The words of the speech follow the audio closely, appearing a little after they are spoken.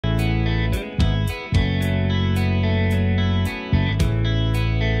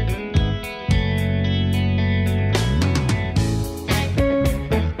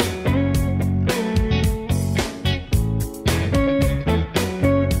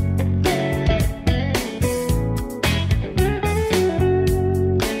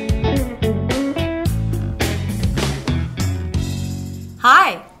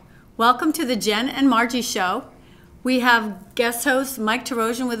Welcome to the Jen and Margie Show. We have guest host Mike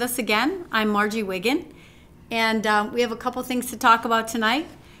Tarosian with us again. I'm Margie Wiggin, and we have a couple things to talk about tonight.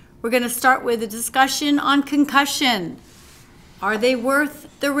 We're going to start with a discussion on concussion. Are they worth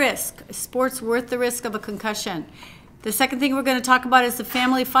the risk? Is sports worth the risk of a concussion? The second thing we're going to talk about is the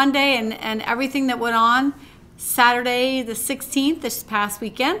Family Fun Day and everything that went on Saturday the 16th, this past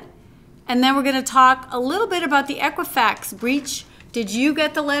weekend. And then we're going to talk a little bit about the Equifax breach. Did you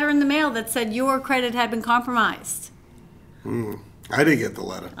get the letter in the mail that said your credit had been compromised? I didn't get the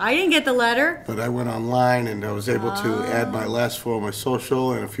letter. I didn't get the letter. But I went online and I was able to add my last four of my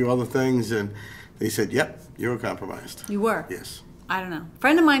social and a few other things, and they said, yep, you were compromised. You were? Yes. I don't know. A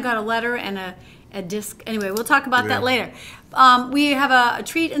friend of mine got a letter and a disc. Anyway, we'll talk about that later. We have a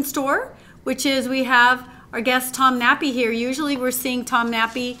treat in store, which is we have our guest Tom Nappy here. Usually we're seeing Tom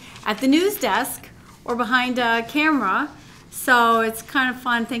Nappy at the news desk or behind a camera. So it's kind of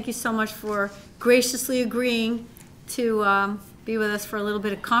fun. Thank you so much for graciously agreeing to be with us for a little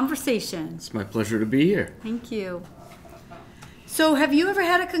bit of conversation. It's my pleasure to be here. Thank you. So have you ever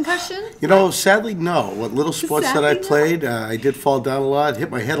had a concussion? You know, sadly, no. What little sports that I played, I did fall down a lot, hit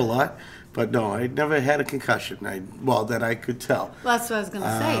my head a lot. But no, I never had a concussion. That I could tell. Well, that's what I was going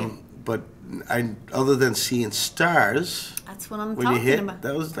to say. But other than seeing stars, that's what I'm when talking you hit, about.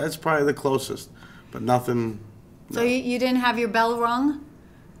 That's probably the closest. But nothing. So you didn't have your bell rung?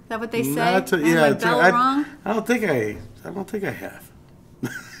 Is that what they say? Bell rung? I don't think I have.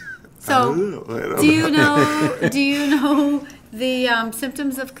 So do you know the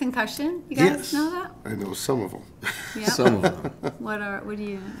symptoms of concussion? You guys know that? I know some of them. Yeah. Some of them. What do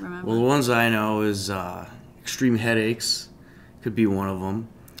you remember? Well, the ones I know is extreme headaches, could be one of them.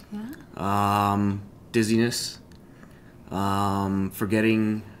 Yeah. Dizziness,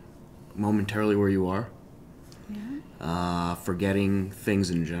 forgetting momentarily where you are. Yeah. Forgetting things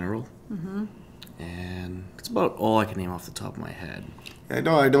in general. Mm-hmm. And that's about all I can name off the top of my head. I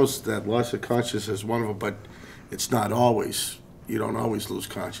know that loss of consciousness is one of them, but it's not always. You don't always lose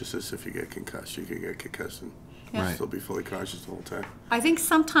consciousness if you get concussed. You can get concussed and still be fully conscious the whole time. I think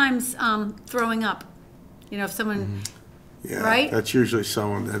sometimes throwing up. You know, if someone... Yeah, right? That's usually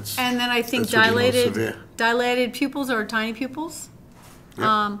someone that's... And then I think dilated pupils or tiny pupils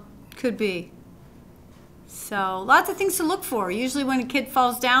could be. So lots of things to look for. Usually when a kid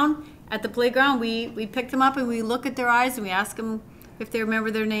falls down at the playground, we pick them up and we look at their eyes and we ask them if they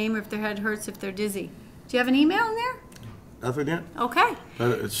remember their name, if their head hurts, if they're dizzy. Do you have an email in there? Nothing yet. Okay.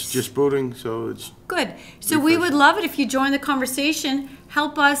 It's just booting, so it's... Good. So we would love it if you join the conversation.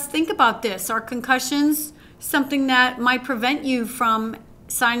 Help us think about this. Are concussions something that might prevent you from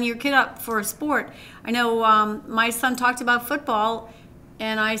signing your kid up for a sport? I know my son talked about football,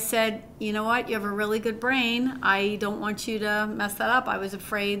 and I said, you know what, you have a really good brain. I don't want you to mess that up. I was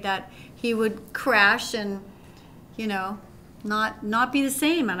afraid that he would crash and, you know, not be the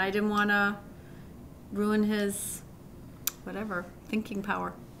same, and I didn't want to ruin his, whatever, thinking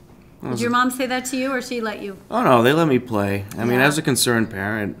power. Did your mom say that to you, or she let you? Oh, no, they let me play. I mean, as a concerned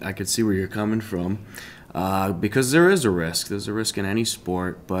parent, I could see where you're coming from. Because there is a risk. There's a risk in any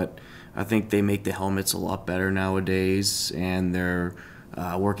sport, but I think they make the helmets a lot better nowadays, and they're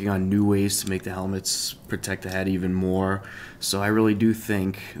working on new ways to make the helmets protect the head even more. So I really do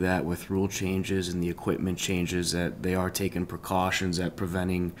think that with rule changes and the equipment changes that they are taking precautions at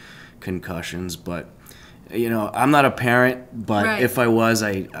preventing concussions. But, you know, I'm not a parent, but if I was,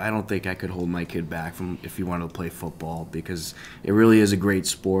 I don't think I could hold my kid back from if he wanted to play football, because it really is a great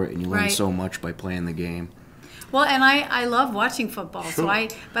sport and you learn so much by playing the game. Well, and I love watching football. Sure.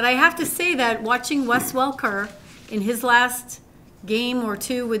 But I have to say that watching Wes Welker in his last game or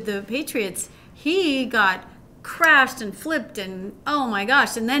two with the Patriots, he got crashed and flipped and oh my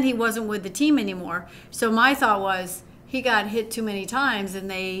gosh, and then he wasn't with the team anymore. So my thought was he got hit too many times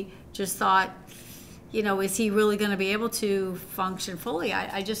and they just thought, you know, is he really going to be able to function fully?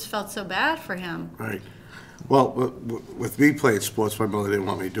 I just felt so bad for him. Right. Well, with me playing sports, my mother didn't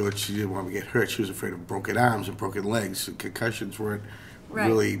want me to do it. She didn't want me to get hurt. She was afraid of broken arms and broken legs. And concussions weren't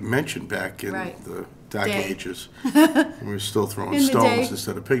really mentioned back in the dark ages. We were still throwing stones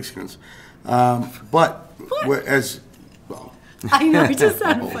instead of pigskins. But I know, it just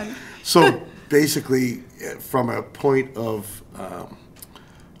sounded funny. So basically, from a point of,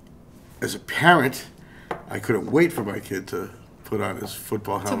 as a parent, I couldn't wait for my kid to put on his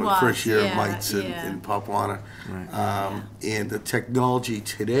football helmet first year of lights in Pop Warner. Right. And the technology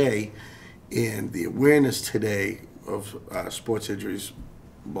today and the awareness today of sports injuries,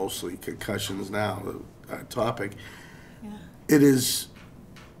 mostly concussions now, the topic, it is,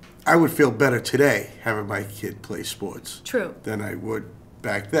 I would feel better today having my kid play sports than I would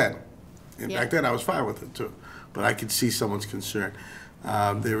back then. And back then I was fine with it too. But I could see someone's concern.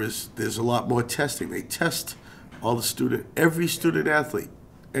 There's a lot more testing. They test every student athlete,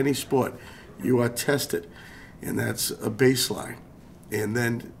 any sport, you are tested. And that's a baseline. And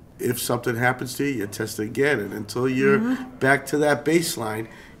then if something happens to you, you're tested again. And until you're back to that baseline,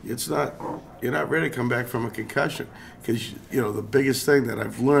 you're not ready to come back from a concussion. Because, the biggest thing that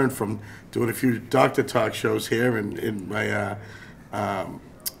I've learned from doing a few doctor talk shows here and in my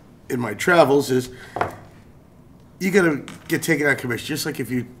travels is you got to get taken out of commission. Just like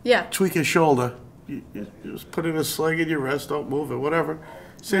if you tweak a shoulder, you just put in a sling in your wrist, don't move it, whatever.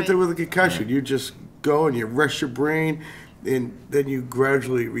 Same thing with a concussion. You just go and you rest your brain, and then you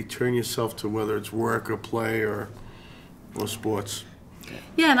gradually return yourself to whether it's work or play or sports.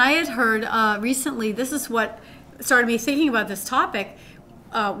 Yeah, and I had heard recently, this is what started me thinking about this topic.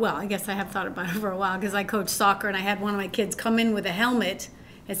 Well, I guess I have thought about it for a while because I coach soccer, and I had one of my kids come in with a helmet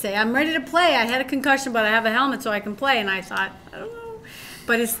and say, I'm ready to play. I had a concussion, but I have a helmet so I can play. And I thought, I don't know.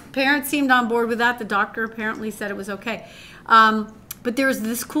 But his parents seemed on board with that. The doctor apparently said it was okay. But there's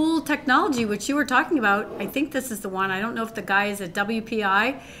this cool technology, which you were talking about. I think this is the one. I don't know if the guy is at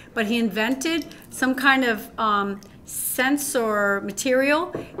WPI, but he invented some kind of sensor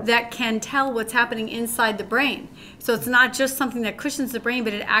material that can tell what's happening inside the brain. So it's not just something that cushions the brain,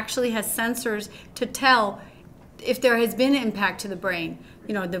 but it actually has sensors to tell if there has been impact to the brain.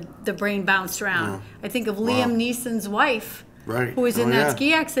 The brain bounced around. I think of Liam Neeson's wife, who was in that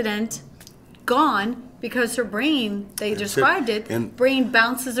ski accident, gone because her brain, they described it, brain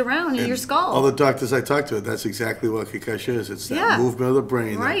bounces around in your skull. All the doctors I talked to, that's exactly what concussion is. It's that movement of the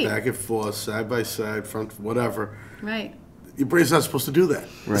brain, that back and forth, side by side, front, whatever. Right. Your brain's not supposed to do that.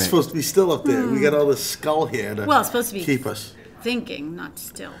 Right. It's supposed to be still up there. We got all this skull here to it's supposed to be keep us thinking, not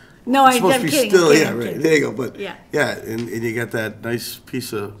still. No, I'm supposed to be kidding. Still, I'm right. kidding. There you go. But yeah, and you got that nice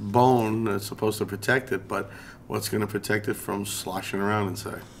piece of bone that's supposed to protect it, but what's going to protect it from sloshing around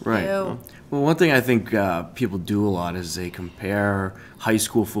inside? Right. Well, one thing I think people do a lot is they compare high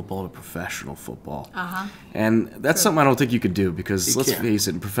school football to professional football. And that's something I don't think you could do because, let's face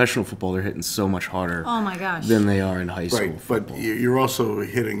it, in professional football, they're hitting so much harder than they are in high school football. But you're also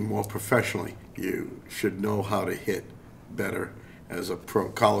hitting more professionally. You should know how to hit better as a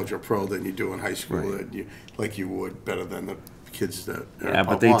college or pro than you do in high school, like you would better than the kids that are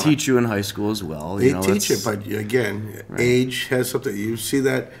but they teach you in high school as well. They teach it, but again, age has something. You see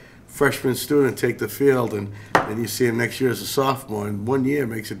that freshman student take the field, and you see him next year as a sophomore, and 1 year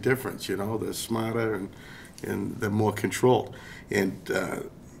makes a difference. They're smarter and they're more controlled. And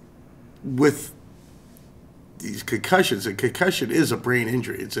with these concussions, a concussion is a brain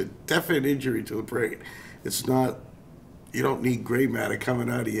injury. It's a definite injury to the brain. It's not. You don't need gray matter coming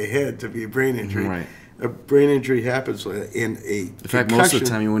out of your head to be a brain injury. Right. A brain injury happens in a concussion. In fact, most of the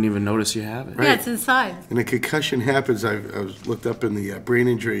time you wouldn't even notice you have it. Yeah, it's inside. And a concussion happens, I was looked up in the Brain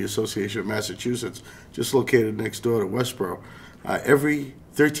Injury Association of Massachusetts, just located next door to Westboro. Every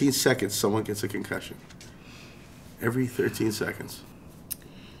 13 seconds, someone gets a concussion. Every 13 seconds.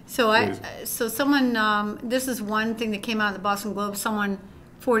 So someone, this is one thing that came out in the Boston Globe. Someone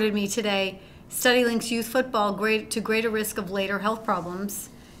forwarded me today. Study links youth football to greater risk of later health problems.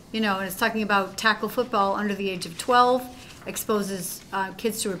 And it's talking about tackle football under the age of 12 exposes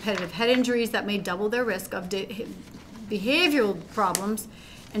kids to repetitive head injuries that may double their risk of behavioral problems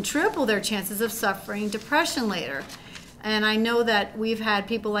and triple their chances of suffering depression later. And I know that we've had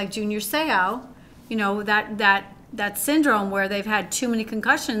people like Junior Seau, that syndrome where they've had too many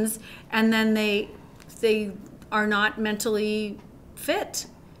concussions and then they are not mentally fit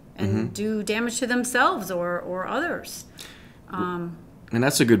and do damage to themselves or others. And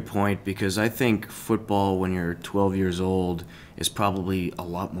that's a good point because I think football when you're 12 years old is probably a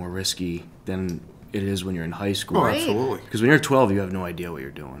lot more risky than it is when you're in high school. Oh, absolutely. Because when you're 12, you have no idea what you're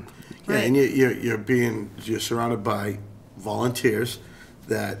doing. Yeah, and you're surrounded by volunteers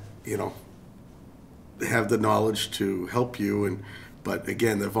that have the knowledge to help you, but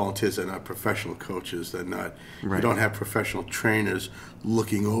again, they're volunteers. They're not professional coaches. They're not. You don't have professional trainers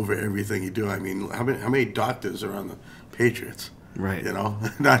looking over everything you do. I mean, how many doctors are on the Patriots? Right.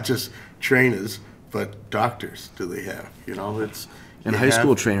 Not just trainers, but doctors. Do they have? And high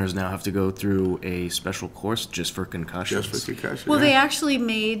school trainers now have to go through a special course just for concussions. Just for concussions. Well, they actually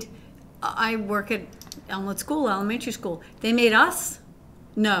made. I work at Elmwood School, elementary school. They made us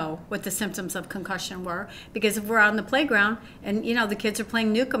know what the symptoms of concussion were because if we're out on the playground and the kids are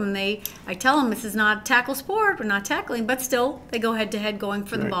playing Newcomb and I tell them this is not a tackle sport, we're not tackling, but still they go head to head going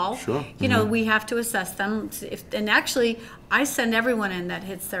for the ball. Sure. We have to assess them. And actually I send everyone in that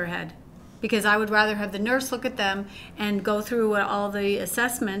hits their head because I would rather have the nurse look at them and go through all the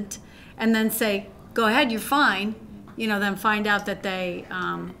assessment and then say, go ahead, you're fine, then find out that they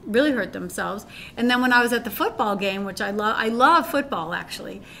really hurt themselves. And then when I was at the football game, which I love football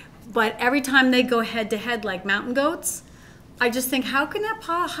actually, but every time they go head to head like mountain goats, I just think, how can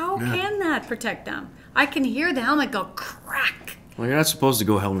that protect them? I can hear the helmet go crack. Well, you're not supposed to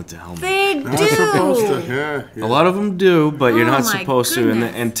go helmet to helmet. They Not do. supposed to, yeah. A lot of them do, but you're Oh, not my supposed to.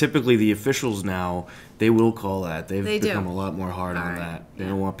 goodness. And typically the officials now, they will call that. They've They do. become a lot more hard on Right. that. They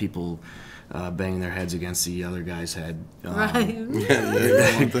don't want people banging their heads against the other guy's head. Right. Yeah, you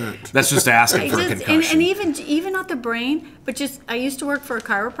don't want that. That's just asking for a concussion. And even not the brain, but just I used to work for a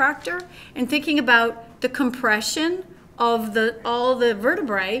chiropractor, and thinking about the compression of all the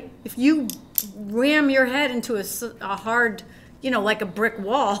vertebrae. If you ram your head into a hard, like a brick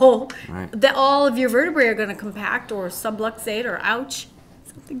wall, Right. that all of your vertebrae are going to compact or subluxate or ouch,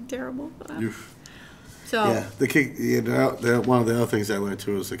 something terrible. So Yeah, one of the other things I learned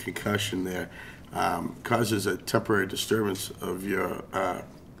too is the concussion there causes a temporary disturbance of your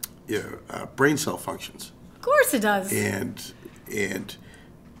brain cell functions, of course it does. and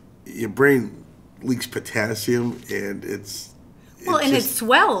your brain leaks potassium, and And it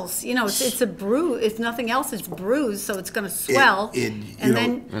swells. It's a bruise. If nothing else, it's bruised, so it's going to swell. and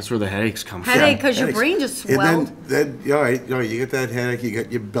then That's where the headaches come from. headache because your headaches. brain just swelled. And then all right, you get that headache, you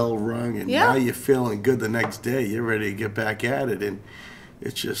got your bell rung, and Yeah. now you're feeling good the next day. You're ready to get back at it, and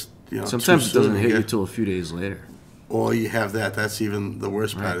it's just Sometimes too it doesn't soon hit to you get- till a few days later. Or you have that. That's even the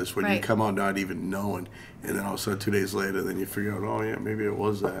worst part is when you Right. come out not even knowing, and then all of a sudden 2 days later, then you figure out, oh yeah, maybe it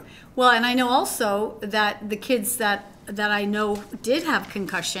was that. Well, and I know also that the kids that I know did have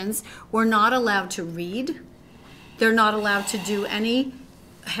concussions were not allowed to read. They're not allowed to do any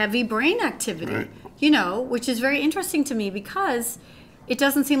heavy brain activity, Right. which is very interesting to me because it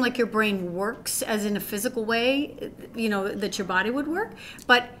doesn't seem like your brain works as in a physical way, that your body would work.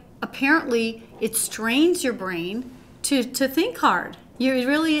 But apparently it strains your brain to think hard. Do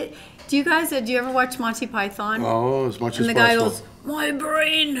you ever watch Monty Python? Oh, as much And as the guy possible. goes, my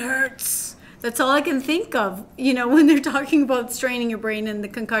brain hurts. That's all I can think of. When they're talking about straining your brain and the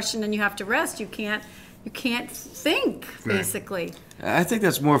concussion and you have to rest, you can't think, basically. I think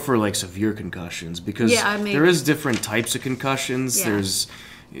that's more for like severe concussions because maybe. there is different types of concussions. Yeah.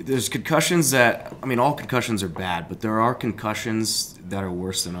 There's concussions that, all concussions are bad, but there are concussions that are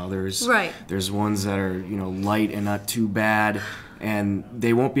worse than others. Right. There's ones that are, light and not too bad, and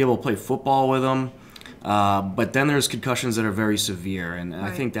they won't be able to play football with them. But then there's concussions that are very severe, and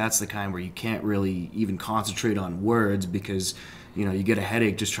I think that's the kind where you can't really even concentrate on words because, you get a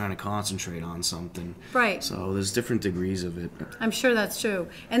headache just trying to concentrate on something. Right. So there's different degrees of it. I'm sure that's true.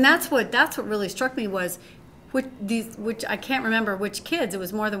 And that's what really struck me was which I can't remember which kids, it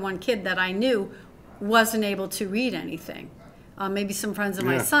was more than one kid that I knew wasn't able to read anything. Maybe some friends of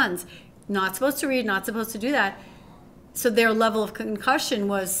my son's. Not supposed to read, not supposed to do that. So their level of concussion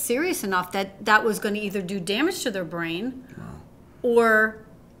was serious enough that was going to either do damage to their brain or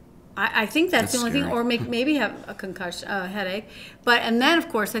I think that's the only thing, scary. or maybe have a concussion, a headache. And then, of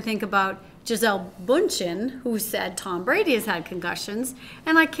course, I think about Giselle Bundchen, who said Tom Brady has had concussions,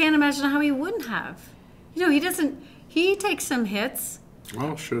 and I can't imagine how he wouldn't have. He takes some hits.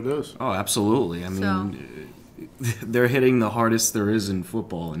 Oh, sure does. Oh, absolutely. They're hitting the hardest there is in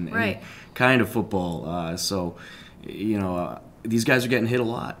football and any kind of football. These guys are getting hit a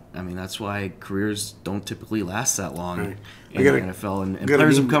lot. That's why careers don't typically last that long in the NFL. And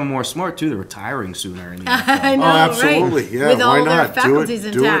players have become more smart, too. They're retiring sooner in the NFL. I know, absolutely. right? Yeah, With why all their not? faculties do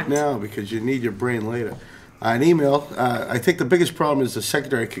intact. it now because you need your brain later. An email. I think the biggest problem is the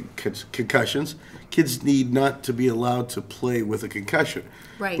secondary concussions. Kids need not to be allowed to play with a concussion,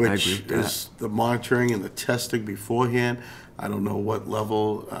 Right. I which agree with is the monitoring and the testing beforehand. I don't know what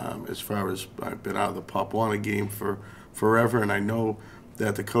level, as far as I've been out of the Pop Warner game for forever, and I know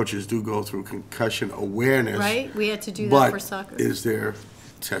that the coaches do go through concussion awareness. Right? We had to do that But for soccer. is there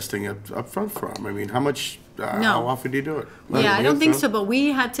testing up front for them? How much? No. How often do you do it? Yeah, I don't think so, but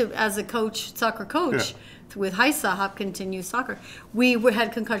we had to, as a soccer coach, with HISA, Hopkinton Youth Soccer, we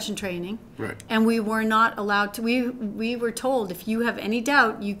had concussion training. Right. And we were not allowed to, we were told, if you have any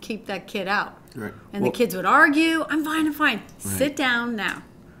doubt, you keep that kid out. Right. And the kids would argue, I'm fine. Sit down now.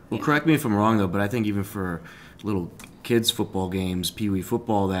 Well, correct me if I'm wrong, though, but I think even for little kids' football games, Pee-wee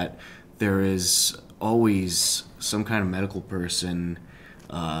football, that there is always some kind of medical person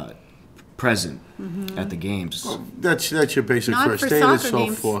present at the games. That's your basic Not first for aid and soccer so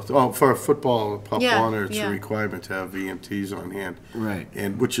games. forth. Oh, for football, Pop Yeah, Warner, it's yeah. a requirement to have EMTs on hand. Right.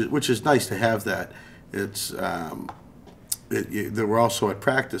 And which is nice to have that. It's there were also at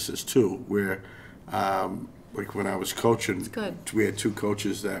practices too, where like when I was coaching, good. we had two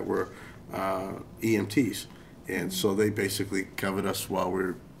coaches that were EMTs. And so they basically covered us while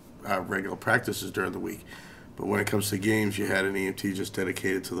we're regular practices during the week. But when it comes to games, you had an EMT just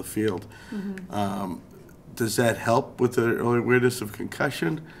dedicated to the field. Does that help with the early awareness of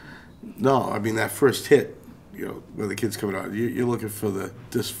concussion? No. I mean, that first hit, where the kid's coming out, you're looking for the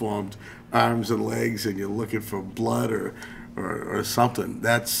disformed arms and legs, and you're looking for blood or something.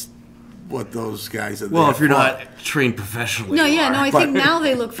 That's what those guys are there if you're for. not trained professionally. No, yeah, no, I think now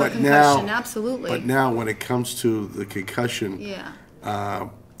they look for concussion, now, absolutely. But now when it comes to the concussion,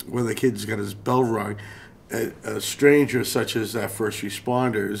 where the kid's got his bell rung, a stranger such as that first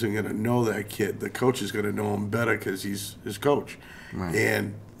responder isn't going to know that kid. The coach is going to know him better because he's his coach. Right.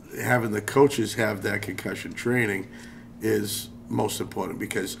 And having the coaches have that concussion training is most important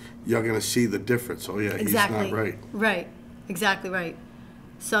because you're going to see the difference. Oh, yeah, exactly. He's not right. Right, exactly right.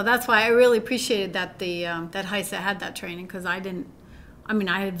 So that's why I really appreciated that that HISA had that training, because I had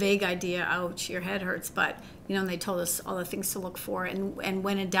a vague idea, ouch, your head hurts, but, and they told us all the things to look for, and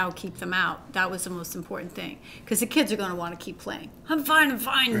when in doubt, keep them out. That was the most important thing, because the kids are going to want to keep playing. I'm fine,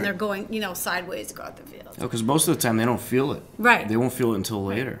 and they're going, sideways to go out the field. Because most of the time they don't feel it. Right. They won't feel it until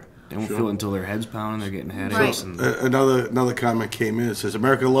later. They won't feel it until their head's pounding, they're getting headaches. Right. And Another comment came in. It says,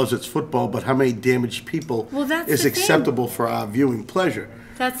 America loves its football, but how many damaged people is acceptable for our viewing pleasure?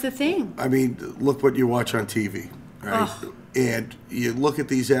 That's the thing. I mean, look what you watch on TV, right? And you look at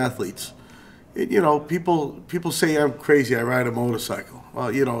these athletes. People say I'm crazy. I ride a motorcycle. Well,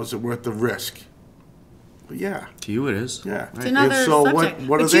 is it worth the risk? But yeah. To you, it is. Yeah. It's another subject.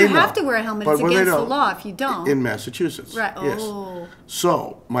 What do but they you know? have to wear a helmet. It's against the law if you don't. In Massachusetts. Right. Yes. Oh.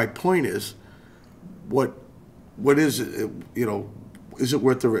 So my point is, what is it? Is it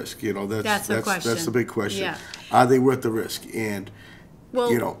worth the risk? That's the question. That's the big question. Yeah. Are they worth the risk? And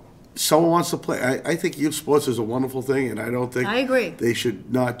someone wants to play. I think youth sports is a wonderful thing, and I don't think I agree. they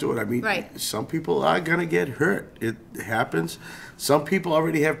should not do it. I mean, some people are going to get hurt. It happens. Some people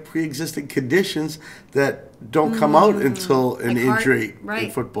already have pre-existing conditions that don't come out until an injury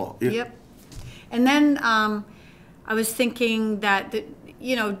in football. Yeah. Yep. And then I was thinking that,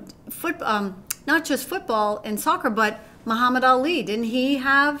 not just football and soccer, but Muhammad Ali, didn't he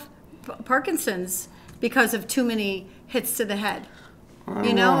have Parkinson's because of too many hits to the head?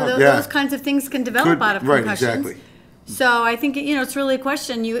 Those kinds of things can develop out of concussions. Right, exactly. So I think, it's really a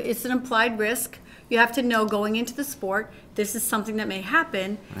question. It's an implied risk. You have to know going into the sport, this is something that may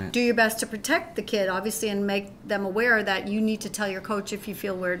happen. Right. Do your best to protect the kid, obviously, and make them aware that you need to tell your coach if you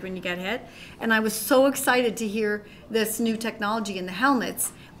feel weird when you get hit. And I was so excited to hear this new technology in the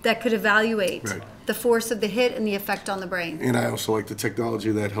helmets that could evaluate the force of the hit and the effect on the brain. And I also like the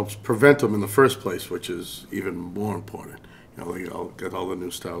technology that helps prevent them in the first place, which is even more important. They all got all the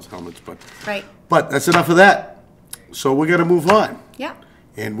new styles helmets, but that's enough of that. So we're going to move on. Yeah.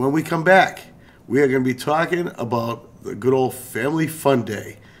 And when we come back, we are going to be talking about the good old family fun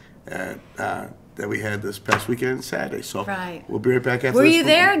day that we had this past weekend, Saturday. So we'll be right back after Were this. Were you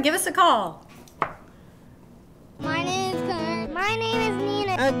there? Give us a call. My name is Kurt. My name is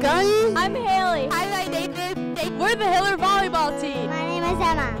Nina. I'm Haley. Hi, David. We're the Hiller volleyball team. My name is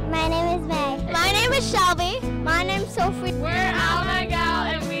Emma. My name is Meg. My name is Shelby. My name's Sophie. We're Alma Gal,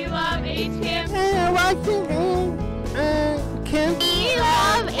 and we love H-Camp. We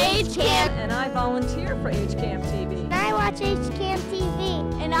love H-Camp. And I volunteer for H-Camp TV. And I watch H-Camp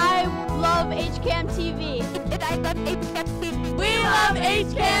TV. And I love H-Camp TV. And I love H-Camp TV. We love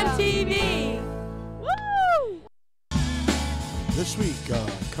H-Camp TV. Woo! This week,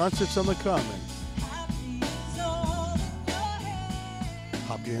 Concerts on the Common.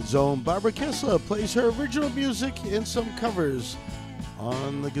 Hopkins' own Barbara Kessler plays her original music and some covers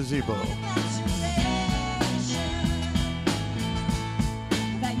on the gazebo.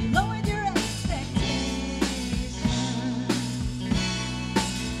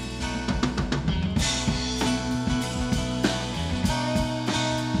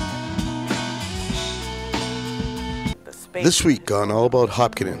 This week on All About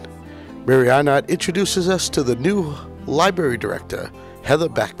Hopkinen, Mary Arnott introduces us to the new library director, Heather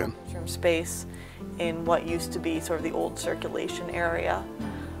Backman. Space in what used to be sort of the old circulation area,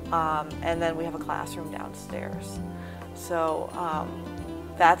 and then we have a classroom downstairs. So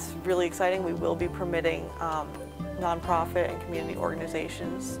that's really exciting. We will be permitting nonprofit and community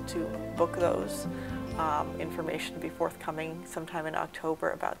organizations to book those. Information to be forthcoming sometime in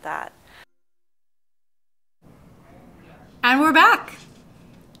October about that. And we're back.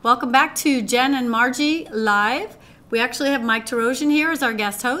 Welcome back to Jen and Margie Live. We actually have Mike Terosian here as our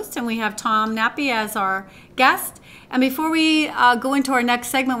guest host, and we have Tom Nappy as our guest. And before we go into our next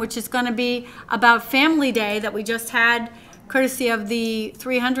segment, which is going to be about Family Day that we just had courtesy of the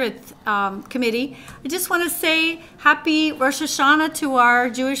 300th committee. I just want to say happy Rosh Hashanah to our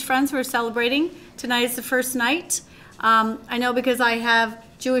Jewish friends who are celebrating. Tonight is the first night. I know because I have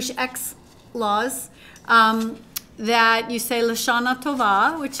Jewish ex-laws that you say Lashana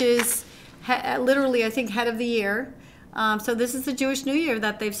Tova, which is literally, I think, head of the year. So this is the Jewish New Year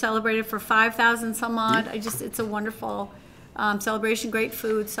that they've celebrated for 5,000 some odd. It's a wonderful celebration, great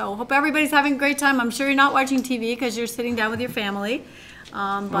food. So hope everybody's having a great time. I'm sure you're not watching TV because you're sitting down with your family.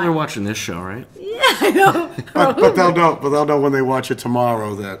 Well, they're watching this show, right? Yeah, I know. but they'll know when they watch it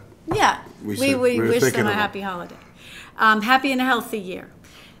tomorrow that. Yeah, we wish them a happy holiday, happy and a healthy year.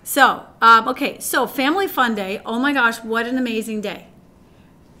 So okay, so Family Fun Day. Oh my gosh, what an amazing day!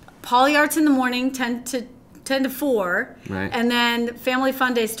 Poly Arts in the morning, 10 to 4, right. And then Family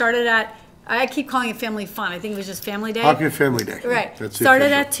Fun Day started at. I keep calling it Family Fun. I think it was just Family Day. Happy Family Day. Right. That's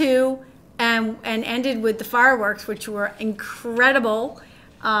started at 2 and ended with the fireworks, which were incredible.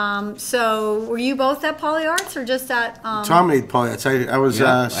 So were you both at Poly Arts or just at? Tom made Poly Arts. I was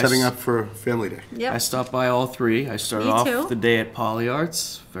setting up for Family Day. Yep. I stopped by all three. I started Me off too. the day at Poly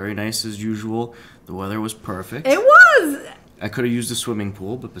Arts. Very nice as usual. The weather was perfect. It was. I could have used a swimming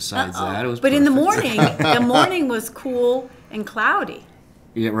pool, but besides that, it was But perfect. in the morning was cool and cloudy.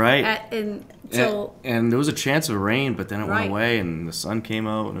 Yeah, right. And there was a chance of rain, but then it Right. went away, and the sun came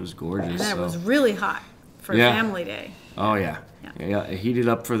out, and it was gorgeous. and then it so. was really hot for Yeah. Family Day. Oh, yeah. Yeah. Yeah, it heated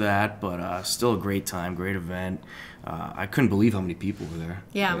up for that, but still a great time, great event. I couldn't believe how many people were there.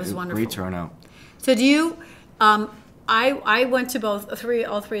 Yeah, it was wonderful. Great turnout. So do you? I went to all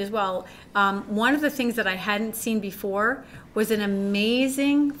three as well. One of the things that I hadn't seen before was an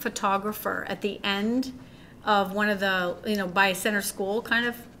amazing photographer at the end of one of the, by Center School, kind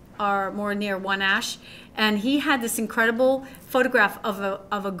of, or more near One Ash, and he had this incredible photograph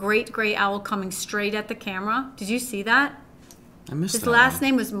of a great gray owl coming straight at the camera. Did you see that? I missed His that last one.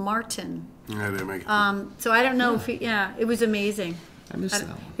 name was Martin. Yeah, I didn't make it. So I don't know if it was amazing. I missed that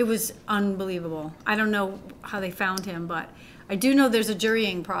one. It was unbelievable. I don't know how they found him, but I do know there's a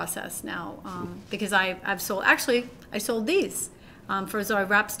jurying process now because I've sold. Actually, I sold these so I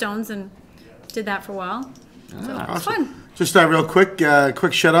wrapped stones and did that for a while. So it was fun. Just real quick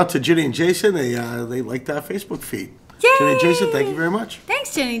shout out to Ginny and Jason. They liked our Facebook feed. Yay! Ginny and Jason, thank you very much.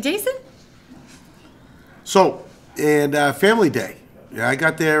 Thanks, Jenny and Jason. So, and Family Day. Yeah, I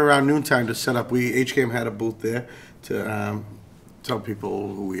got there around noontime to set up. HCAM had a booth there to tell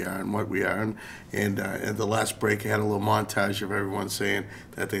people who we are and what we are. And at the last break, I had a little montage of everyone saying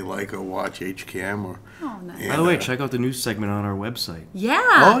that they like or watch HCAM. Oh, nice. By the way, check out the news segment on our website. Yeah.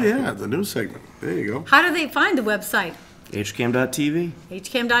 Oh, yeah, the news segment. There you go. How do they find the website? hcam.tv?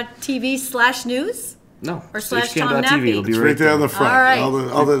 hcam.tv/news? No. Or slash Tom hcam.tv. Nappy. It'll be It's right right there on the there. front. All right.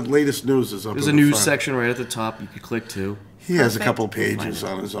 All the latest news is up There's in a the news front. section right at the top you could click to. He has a Perfect. couple pages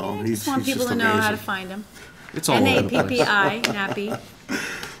on his own. I just want people to just know how to amazing. find him. It's all over the place. NAPPI, Nappy.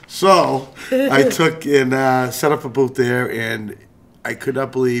 So I took and set up a booth there, and I could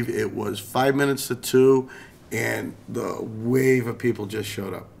not believe it was 5 minutes to 2, and the wave of people just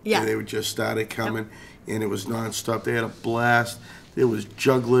showed up. Yeah. And they were just started coming, and it was nonstop. They had a blast. There was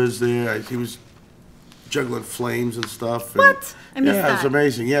jugglers there. He was juggling flames and stuff. And What? I missed yeah, it was that.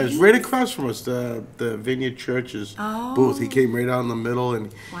 amazing. Yeah, it was right across from us, the Vineyard Church's booth. He came right out in the middle,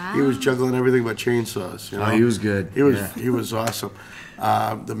 and he was Wow. juggling everything but chainsaws. You know? Oh, he was good. He was awesome.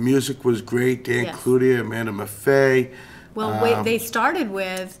 The music was great. Dan Yes. Cloutier, Amanda Maffei. Well, wait, they started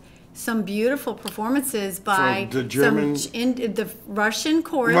with some beautiful performances by From the German- the Russian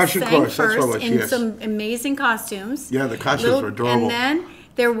chorus Russian sang chorus, that's first what it was, in yes. some amazing costumes. Yeah, the costumes were adorable. And then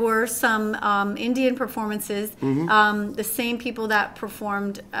there were some Indian performances. Mm-hmm. The same people that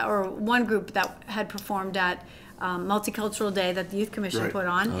performed, or one group that had performed at Multicultural Day that the Youth Commission Right. put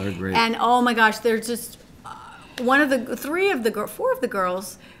on. Oh, they're great. And oh my gosh, they're just four of the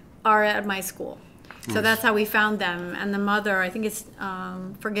girls are at my school. So that's how we found them. And the mother, I think it's,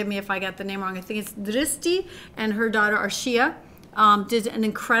 forgive me if I got the name wrong, I think it's Dristi, and her daughter Arshia did an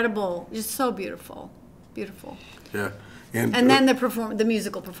incredible, just so beautiful, beautiful. Yeah. And then the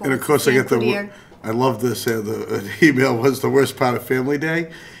musical performance. And of course, I Dan get the. Cloutier. I love this. The email was the worst part of Family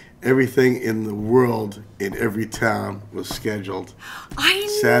Day. Everything in the world in every town was scheduled. I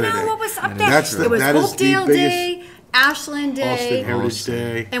Saturday. know what was up And there. that's the- it was that is the Hopedale biggest- Day, Ashland Day, Austin Heritage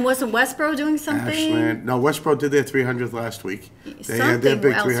Day. and wasn't Westboro doing something? Ashland. No, Westboro did their 300th last week. They had Something their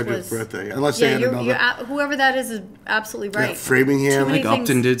big else 300th was- birthday. Unless Yeah, they had another. whoever that is absolutely Yeah, right. Framingham. Too many Like Upton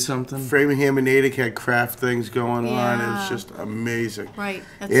things- did something. Framingham and Natick had craft things going on. It Yeah. was just amazing. Right,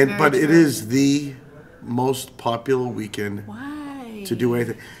 that's And very but it true. is the most popular weekend Why? to do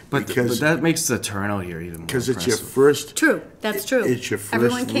anything. But that makes the turnout here even more because it's impressive. your first. True, that's true. It's your first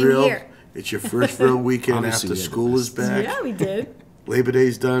Everyone came real. here. It's your first real weekend Obviously, after we had the school is best. back. Yeah, we did. Labor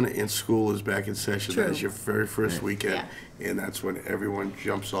Day's done and school is back in session. True. That is your very first weekend, and that's when everyone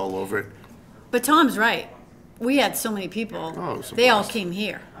jumps all over it. But Tom's right. We had so many people. Oh, it was a they all blast. came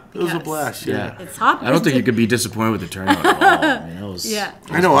here. It was a because blast. Yeah. It's hot. I don't think you could be disappointed with the turnout at all. I mean, that was, Yeah.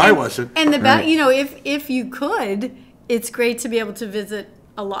 I know I wasn't. And the Right. you know, if you could, it's great to be able to visit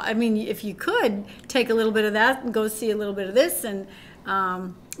a lot. I mean, if you could take a little bit of that and go see a little bit of this, and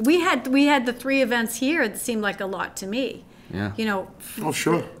we had the 3 events here. It seemed like a lot to me. Yeah. You know. Oh,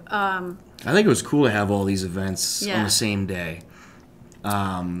 sure. I think it was cool to have all these events Yeah. on the same day.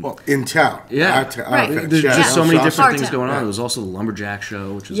 Well, in town. Yeah. Our Right. events, There's yeah. just so many Our different things town. going on. There was also the Lumberjack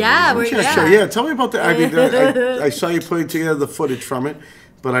Show, which was Yeah, amazing. we're- Yeah, sure. Yeah, tell me about that. I mean, I saw you putting together the footage from it,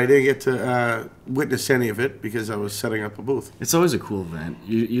 but I didn't get to witness any of it because I was setting up a booth. It's always a cool event.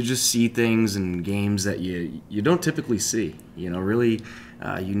 You just see things and games that you don't typically see. You know, really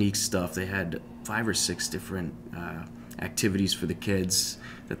unique stuff. They had 5 or 6 different activities for the kids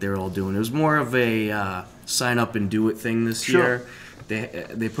that they were all doing. It was more of a sign up and do it thing this Sure. year.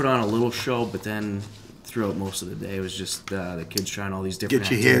 They put on a little show, but then throughout most of the day it was just the kids trying all these different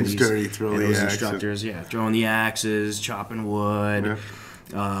Get your hands activities. dirty, throw and the those axe. instructors, throwing the axes, chopping wood.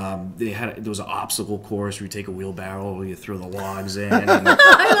 Yeah. There was an obstacle course where you take a wheelbarrow, where you throw the logs in, and you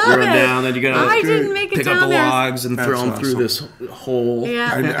run down. Then you gotta I didn't make it pick up down the there. logs and throw them That's through this hole.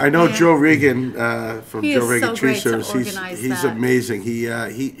 Yeah. I know Yeah. Joe Regan from He Joe is Regan so Tree great to Service. organize He's that. amazing.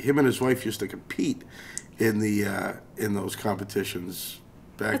 Him and his wife used to compete in those competitions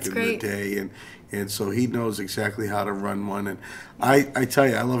back That's in great. the day, and so he knows exactly how to run one. And I tell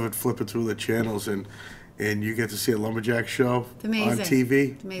you, I love it flipping through the channels and you get to see a lumberjack show It's amazing. on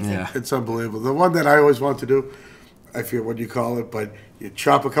TV. It's amazing. Yeah. It's unbelievable. The one that I always want to do, I forget what you call it, but you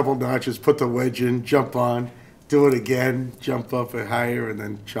chop a couple notches, put the wedge in, jump on, do it again, jump up and higher, and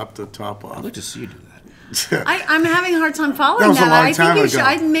then chop the top I'd off. like to see you do that. I'm having a hard time following That was a long I time think you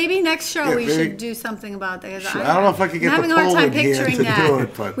ago. should. Maybe next show Yeah, we maybe- should do something about that. 'Cause I don't know if I could get I'm the having a hard pole time in here picturing to that. do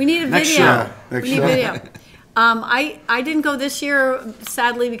it, but we need a Next video. show. Next We need show. video. I didn't go this year,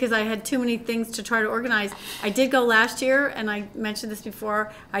 sadly, because I had too many things to try to organize. I did go last year, and I mentioned this before.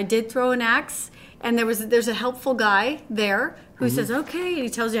 I did throw an axe, and there's a helpful guy there who says, okay, and he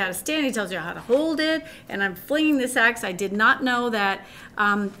tells you how to stand, he tells you how to hold it, and I'm flinging this axe. I did not know that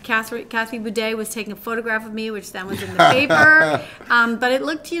Kathy Boudet was taking a photograph of me, which then was in the paper. But it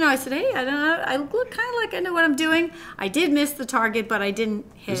looked, I said, hey, I don't know, I look kind of like I know what I'm doing. I did miss the target, but I didn't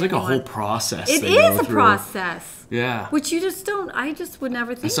hit It's like anyone. a whole process. It they go is a through. process. Yeah. Which you just don't, I just would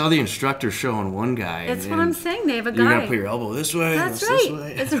never I think. saw the instructor showing one guy. That's what and I'm saying. They have a You gotta guy. put your elbow this way. That's this right.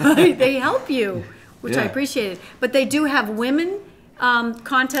 way. That's right. They help you, which I Yeah. appreciate. But they do have women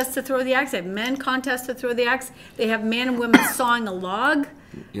contests to throw the axe. They have men contests to throw the axe. They have man and women sawing a log.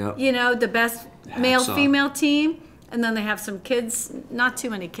 Yep. The best male-female team. And then they have some kids, not too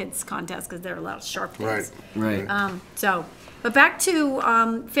many kids contests because there are a lot of sharp things. Right. Right. But back to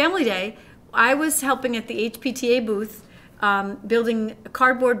Family Day, I was helping at the HPTA booth building a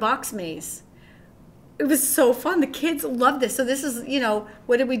cardboard box maze. It was so fun. The kids loved this. So this is,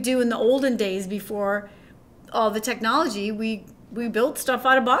 what did we do in the olden days before all the technology? We built stuff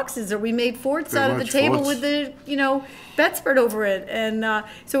out of boxes, or we made forts Pretty out of the much table forts. with the, bedspread over it. And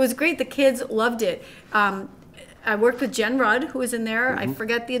so it was great. The kids loved it. I worked with Jen Rudd, who was in there. I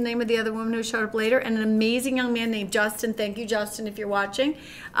forget the name of the other woman who showed up later, and an amazing young man named Justin. Thank you, Justin, if you're watching.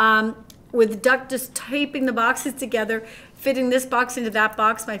 With Duck just taping the boxes together, fitting this box into that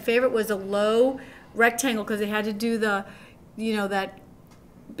box. My favorite was a low rectangle because they had to do the, that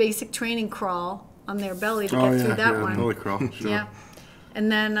basic training crawl on their belly to get through that one. Belly crawl, sure. Yeah.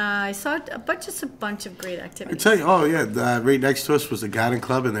 And then I saw a bunch of great I activities. tell you, right next to us was the garden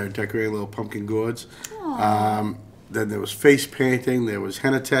club, and they were decorating little pumpkin gourds. Then there was face painting, there was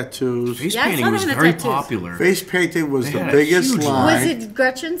henna tattoos. Face Yeah, I painting saw was them in very tattoos. popular. Face painting was They the had a biggest huge line. Was it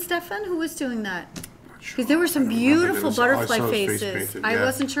Gretchen Stefan who was doing that? Because there were some beautiful I saw butterfly his face faces. painted, I yeah.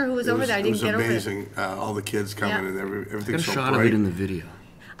 wasn't sure who was over there. I didn't get over It it. was amazing. All the kids coming Yeah. and Got a everything's so shot of bright. it in the video.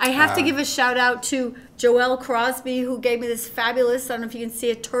 I have to give a shout out to Joelle Crosby, who gave me this fabulous, I don't know if you can see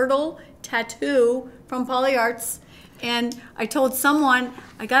a turtle tattoo from Poly Arts. And I told someone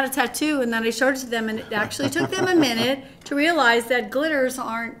I got a tattoo, and then I showed it to them, and it actually took them a minute to realize that glitters is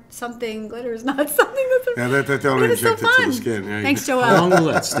not something that's Yeah, that don't It was inject so it to fun. the skin. Yeah, Thanks, How Joelle. long will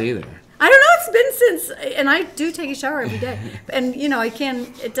that stay there? I don't know. It's been since, and I do take a shower every day, and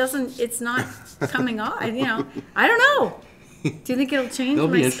it's not coming off. I don't know. Do you think it'll change That'll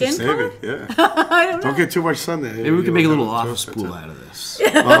be my skin interesting. color? Maybe, yeah. I don't know. Don't get too much sun there. Maybe we can make a little office That's pool it. out of this.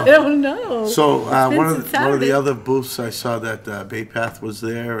 I don't know. So one of Saturday. the other booths I saw that Bay Path was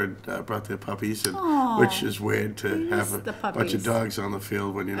there and brought their puppies, and which is weird to have a the bunch puppies. of dogs on the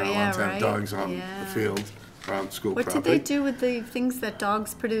field when you're not yeah, allowed to have right? dogs on Yeah. the field around school What property. did they do with the things that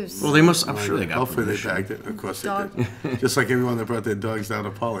dogs produce? Well, they must. I'm sure they got Hopefully permission. they bagged it. Of course Dog. they did. Just like everyone that brought their dogs down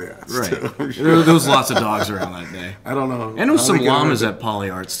to Polyarts. Right. too. There was lots of dogs around that day. I don't know. And there was how some they got llamas around at Poly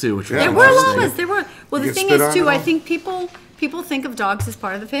Arts too, which was Yeah. There were interesting. llamas. There were. Well, You the can thing spit is on too. it I all? think people think of dogs as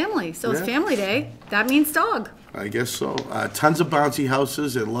part of the family. So it's Yeah. Family Day. That means dog. I guess so. Tons of bouncy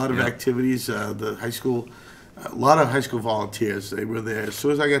houses and a lot of Yeah. activities. The high school, a lot of high school volunteers. They were there. As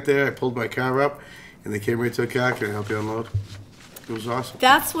soon as I got there, I pulled my car up, and they came right to the car. Can I help you unload? It was awesome.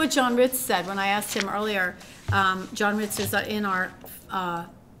 That's what John Ritz said when I asked him earlier. John Ritz is in our, I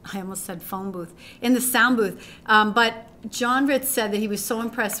almost said phone booth, in the sound booth. But John Ritz said that he was so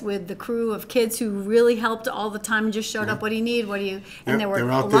impressed with the crew of kids who really helped all the time and just showed up. What do you need? What do you? And Yep, there were they were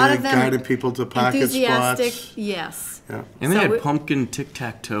a out lot there of them guiding people to pocket enthusiastic. spots. Yes. Yeah. And they So had it- pumpkin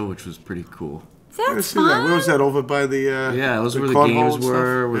tic-tac-toe, which was pretty cool. I That's see that. Where fun. was that? Over by the Yeah, those were the cornhole games and stuff?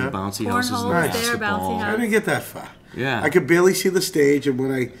 were, where Yeah. the bouncy Cornhole houses and was the there, bouncy basketball. house. I didn't get that far. Yeah. I could barely see the stage, and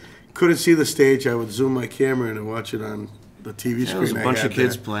when I couldn't see the stage, I would zoom my camera in and watch it on the TV Yeah, screen. there was a I bunch had of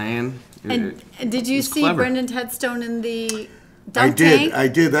kids there. playing. And did you was see clever. Brendan Headstone in the I dunk did. tank? I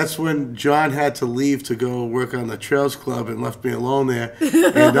did. That's when John had to leave to go work on the Trails Club and left me alone there.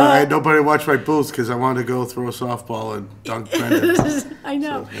 And I had nobody to watch my booth because I wanted to go throw a softball and dunk Brendan. I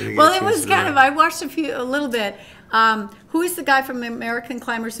know. So I didn't get Well, a it chance was to kind do of. that. I watched a little bit. Who is the guy from American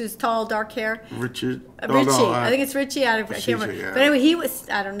Climbers who's tall, dark hair? Richard. Richie. I think it's Richie. I can't remember. yeah. But anyway, he was.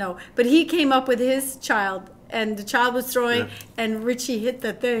 I don't know. But he came up with his child, and the child was throwing, Yeah. and Richie hit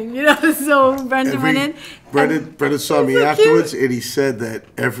the thing. You know, so Brendan went in. Brendan saw He's me so afterwards, cute. and he said that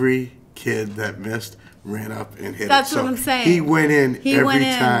every kid that missed ran up and hit That's it. what So I'm saying. He went in He every went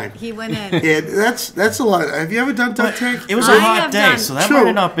in. time. He went in. And that's a lot. Have you ever done dunk tank? It was I a hot have day, done- so that True. might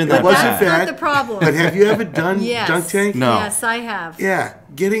have not been It that wasn't That's bad. not bad. the problem. But have you ever done Yes. dunk tank? No. Yes, I have. Yeah,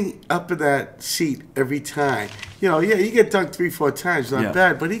 getting up in that seat every time. You know, yeah, you get dunked 3-4 times, not Yeah.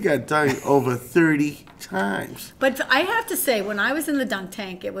 bad, but he got dunked over 30 times. But I have to say, when I was in the dunk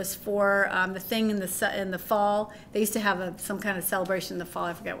tank, it was for the thing in the fall. They used to have some kind of celebration in the fall.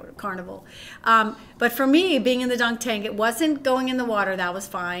 I forget what, carnival. But for me, being in the dunk tank, it wasn't going in the water. That was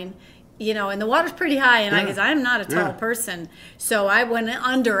fine. You know, and the water's pretty high, and Yeah. because I'm not a tall Yeah. person, so I went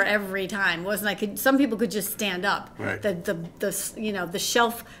under every time. It wasn't like some people could just stand up. Right. The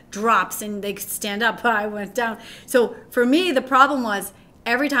shelf drops and they could stand up, but I went down. So for me, the problem was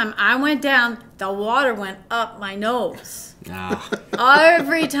every time I went down, the water went up my nose. Ah.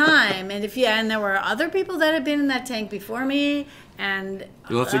 Every time. And there were other people that had been in that tank before me, and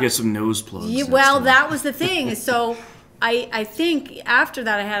You'll have to get some nose plugs. yeah, next well, time. that was the thing. So I think after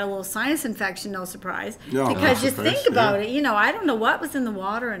that I had a little sinus infection, no surprise. No, no because you surprise, think about yeah. it, you know, I don't know what was in the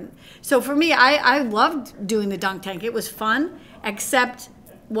water. And so for me, I loved doing the dunk tank. It was fun, except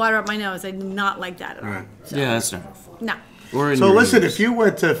water up my nose. I did not like that at all. Right. Yeah, that's never fun. No. Or in So your listen, ears. if you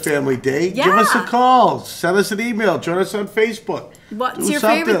went to Family Day, give us a Yeah. call, send us an email, join us on Facebook. What's Do your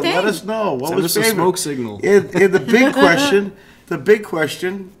something. favorite thing? Let us know. What Send was us a favorite? smoke signal. And the big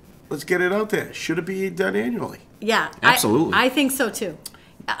question, let's get it out there. Should it be done annually? Yeah, Absolutely. I think so too.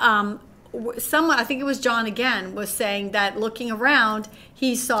 Someone, I think it was John again, was saying that looking around,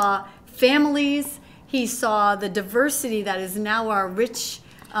 he saw families, he saw the diversity that is now our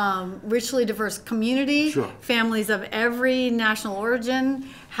richly diverse community. Sure. Families of every national origin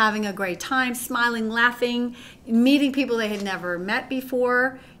having a great time, smiling, laughing, meeting people they had never met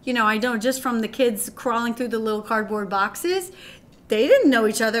before. You know, I know just from the kids crawling through the little cardboard boxes, they didn't know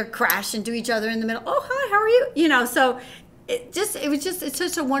each other, crash into each other in the middle. Oh, hi, how are you? You know, so it's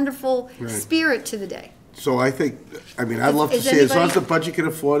such a wonderful spirit to the day. So I think, I'd love to Is see it. As long as anybody- the budget can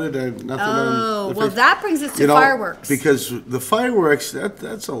afford it, and nothing Oh, on the well, face- that brings us to You know, fireworks. Because the fireworks,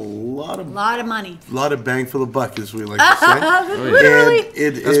 that's a lot A lot of money. of bang for the buck, as we like to say. Literally.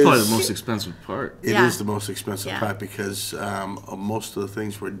 And it That's probably is- the most expensive part. It Yeah. is the most expensive Yeah. part because most of the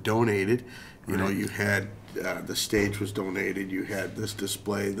things were donated. You know, you had the stage was donated. You had this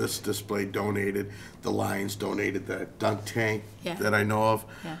display donated. The Lions donated that dunk tank Yeah. that I know of.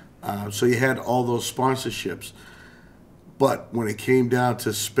 Yeah. So you had all those sponsorships. But when it came down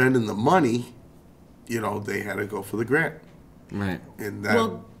to spending the money, you know, they had to go for the grant. Right. And that,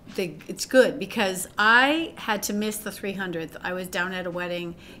 Well, it's good because I had to miss the 300th. I was down at a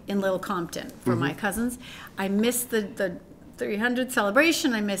wedding in Little Compton for my cousins. I missed the 300th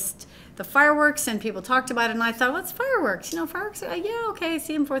celebration. I missed the fireworks, and people talked about it, and I thought, what's fireworks? You know, fireworks, yeah, okay, I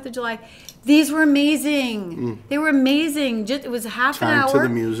see them 4th of July. These were amazing. They were amazing. Just, it was half an hour. Time to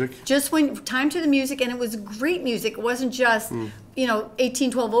the music. Time to the music, and it was great music. It wasn't just, you know,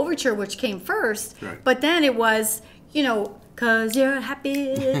 1812 Overture, which came first, but then it was, you know, 'cause you're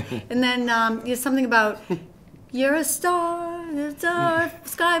happy, and then you know, something about, you're a star, it's a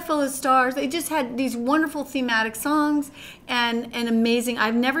sky full of stars. They just had these wonderful thematic songs and amazing.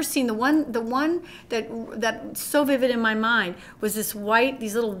 I've never seen the one that's so vivid in my mind was these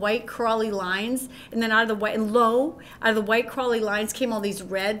little white crawly lines, and then out of the white crawly lines came all these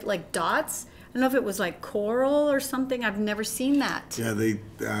red like dots. I don't know if it was like coral or something. I've never seen that. Yeah,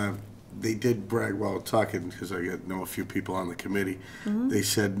 they did brag while talking, because I know a few people on the committee. They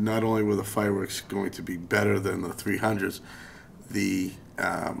said not only were the fireworks going to be better than the 300s,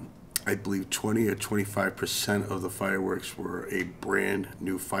 I believe 20 or 25% of the fireworks were a brand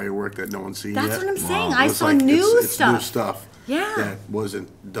new firework that no one's seen yet. That's what I'm saying. I saw new stuff. New stuff Yeah. that wasn't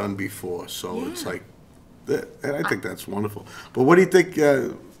done before. So it's like, and I think that's wonderful. But what do you think,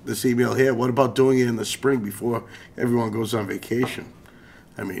 this email here, what about doing it in the spring before everyone goes on vacation?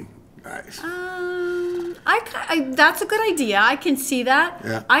 I mean, nice. That's a good idea. I can see that.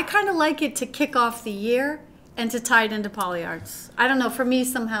 Yeah. I kind of like it to kick off the year and to tie it into poly arts. I don't know. For me,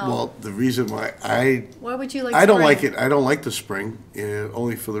 somehow. Well, the reason why Why would you like? I don't spring? like it. I don't like the spring,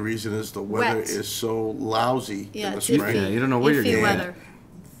 only for the reason is the weather Wet. is so lousy in the it's spring. iffy. Yeah, you don't know where you're Iffy going. weather.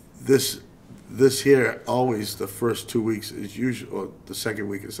 This here, always the first 2 weeks is usually, or the second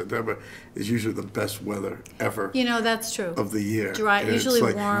week of September is usually the best weather ever You know, that's true. of the year. Dry, And it's usually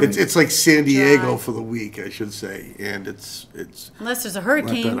like, warm. It's like San Diego dry. for the week, I should say, and it's Unless there's a a lot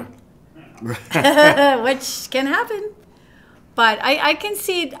hurricane, better. which can happen. But I can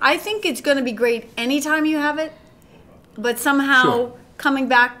see it. I think it's going to be great anytime you have it. But somehow Sure. coming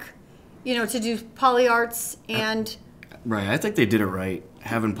back, you know, to do poly arts and Right, I think they did it right.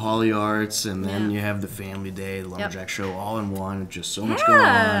 Having poly arts, and then Yeah. you have the family day, the lumberjack show, all in one. Just so much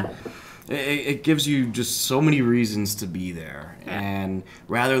Yeah. going on. It gives you just so many reasons to be there. And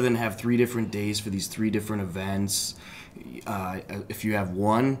rather than have 3 different days for these 3 different events, if you have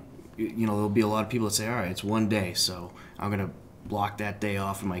one, you know, there'll be a lot of people that say, all right, it's one day, so I'm going to block that day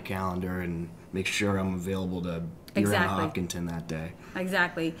off in my calendar and make sure I'm available to be around Exactly. Hopkinton that day.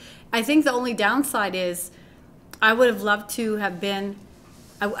 Exactly. I think the only downside is I would have loved to have been.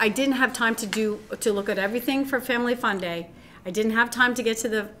 I didn't have time to look at everything for Family Fun Day. I didn't have time to get to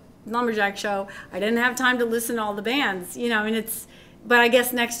the lumberjack show. I didn't have time to listen to all the bands. You know, and but I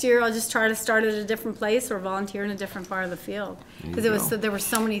guess next year I'll just try to start at a different place or volunteer in a different part of the field, because there were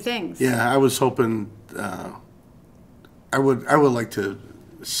so many things. Yeah, I was hoping, I would like to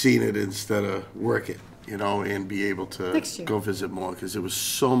seen it instead of work it, you know, and be able to Next year. go visit more, because there was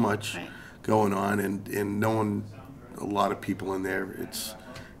so much Right. going on, and knowing a lot of people in there,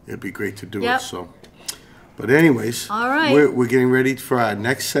 it'd be great to do Yep. it. So, but anyways, All right. we're getting ready for our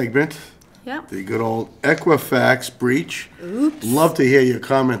next segment, Yep. the good old Equifax breach. Oops. Love to hear your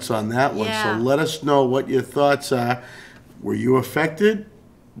comments on that one. Yeah. So let us know what your thoughts are. Were you affected?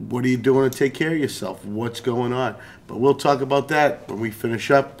 What are you doing to take care of yourself? What's going on? But we'll talk about that when we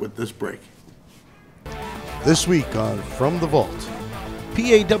finish up with this break. This week on From the Vault,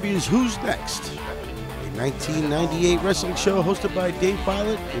 PAW's Who's Next? A 1998 wrestling show hosted by Dave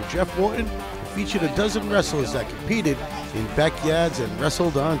Pilot and Jeff Wharton featured a dozen wrestlers that competed in backyards and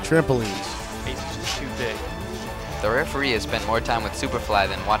wrestled on trampolines. Faces is too big. The referee has spent more time with Superfly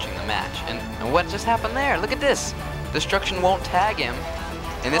than watching the match. And what just happened there? Look at this. Destruction won't tag him.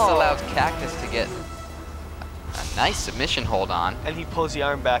 And this allows Cactus to get a nice submission hold on. And he pulls the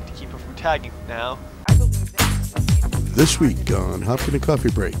arm back to keep her from tagging now. This week on Hopkins and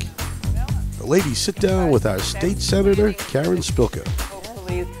Coffee Break, the ladies sit down with our state senator, Karen Spilka.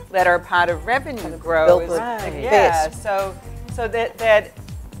 Hopefully let our pot of revenue grow. Yeah, so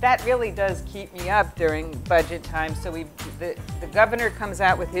that really does keep me up during budget time. So the governor comes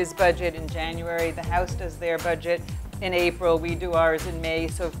out with his budget in January, the House does their budget in April, we do ours in May.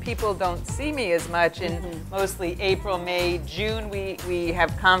 So if people don't see me as much in mostly April, May, June, we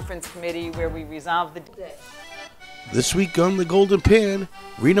have conference committee where we resolve the day. This week on The Golden Pan,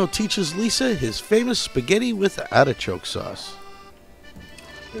 Reno teaches Lisa his famous spaghetti with artichoke sauce.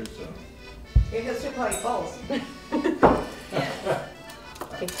 It has to play both.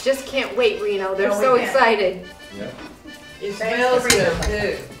 I just can't wait, Reno. They're so excited. Yeah. It smells good,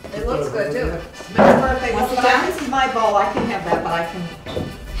 too. It looks good, too. This is my bowl. I can have that, but I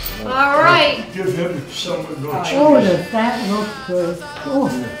can. All right. Give him some of those. Oh, does that look good? Oh.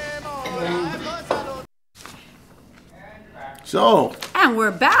 So, And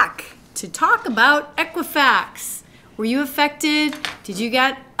we're back to talk about Equifax. Were you affected? Did you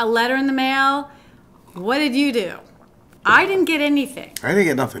get a letter in the mail? What did you do? I didn't get anything. I didn't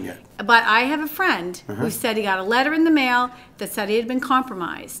get nothing yet. But I have a friend who said he got a letter in the mail that said he had been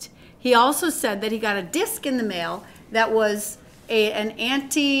compromised. He also said that he got a disc in the mail that was an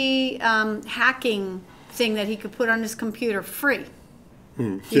anti-hacking thing that he could put on his computer free.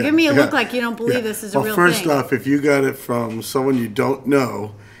 You give me a look like you don't believe this is a real thing. Well, first off, if you got it from someone you don't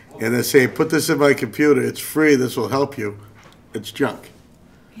know, and they say, put this in my computer, it's free, this will help you, it's junk.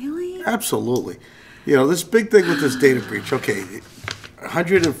 Really? Absolutely. You know, this big thing with this data breach, okay,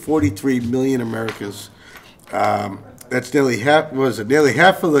 143 million Americans, that's nearly half, nearly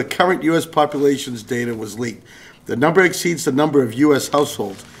half of the current U.S. population's data was leaked. The number exceeds the number of U.S.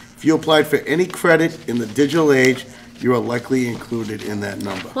 households. If you applied for any credit in the digital age, you are likely included in that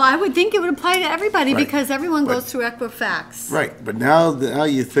number. Well, I would think it would apply to everybody because everyone goes through Equifax. Right, but now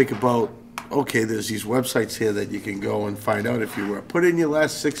you think about, okay, there's these websites here that you can go and find out if you were. Put in your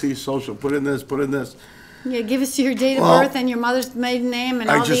last 60 social, put in this, put in this. Yeah, give us your date of birth and your mother's maiden name and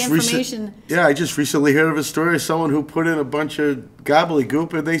all the information. I just recently heard of a story of someone who put in a bunch of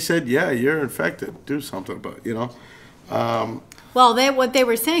gobbledygook and they said, yeah, you're infected. Do something about it, you know. Well, what they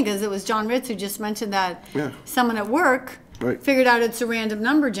were saying, because it was John Ritz who just mentioned that someone at work figured out it's a random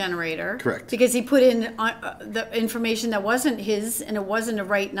number generator. Correct. Because he put in the information that wasn't his, and it wasn't a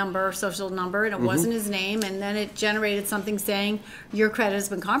right number, social number, and it wasn't his name, and then it generated something saying your credit has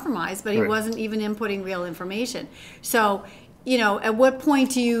been compromised, but he wasn't even inputting real information. So, you know, at what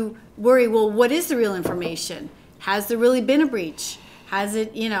point do you worry, well, what is the real information? Has there really been a breach? Has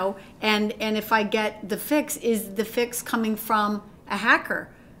it, you know, and if I get the fix, is the fix coming from a hacker?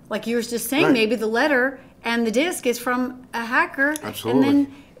 Like you were just saying, maybe the letter and the disc is from a hacker. Absolutely. And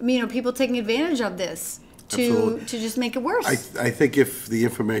then, you know, people taking advantage of this to just make it worse. I think if the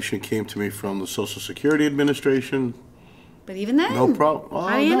information came to me from the Social Security Administration. But even then. No problem. Well,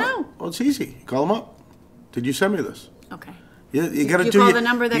 how do you know? Well, it's easy. Call them up. Did you send me this? Okay. You got to do call the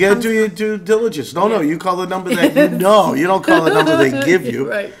number that you got to do your due diligence. No, you call the number that you know. You don't call the number they give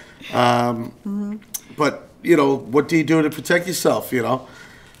you. Right. But, you know, what do you do to protect yourself, you know?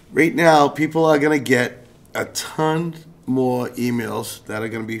 Right now, people are going to get a ton more emails that are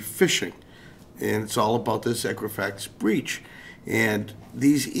going to be phishing. And it's all about this Equifax breach. And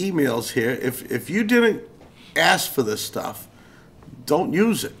these emails here, if you didn't ask for this stuff, don't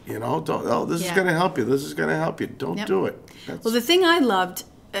use it, you know? This is going to help you. This is going to help you. Don't do it. Well, the thing I loved,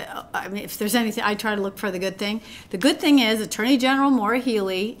 I mean, if there's anything, I try to look for the good thing. The good thing is Attorney General Maura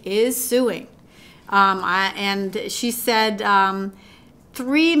Healey is suing. And she said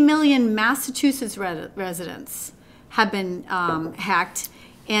 3 million Massachusetts residents have been hacked.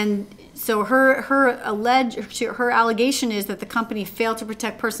 And so her allegation is that the company failed to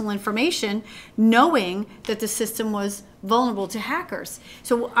protect personal information, knowing that the system was vulnerable to hackers.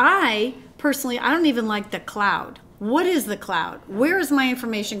 So I personally don't even like the cloud. What is the cloud? Where is my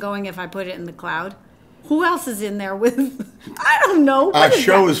information going if I put it in the cloud? Who else is in there with? I don't know. Our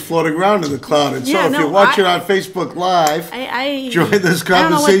show is floating around in the cloud, and so if you're watching on Facebook Live, join this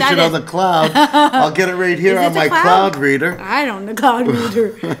conversation on the cloud. I'll get it right here on my cloud reader. I don't know, cloud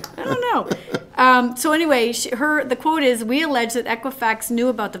reader. I don't know. So anyway, the quote is, "We allege that Equifax knew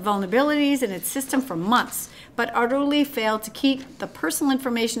about the vulnerabilities in its system for months, but utterly failed to keep the personal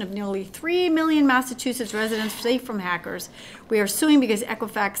information of nearly 3 million Massachusetts residents safe from hackers. We are suing because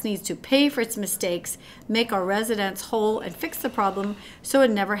Equifax needs to pay for its mistakes, make our residents whole, and fix the problem so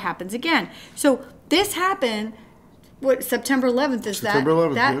it never happens again." So this happened, September 11th is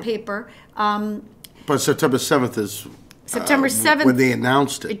that paper. But September 7th is September 7th. When they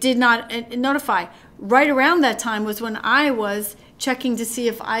announced it. It did not notify. Right around that time was when I was checking to see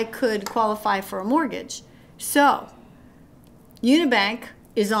if I could qualify for a mortgage. So, Unibank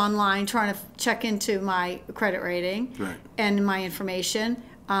is online trying to check into my credit rating and my information.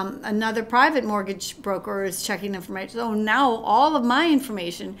 Another private mortgage broker is checking information. So now all of my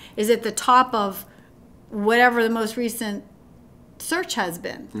information is at the top of whatever the most recent search has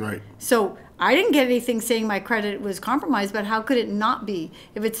been. Right. So I didn't get anything saying my credit was compromised, but how could it not be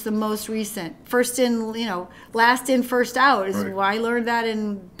if it's the most recent? First in, last in, first out is why I learned that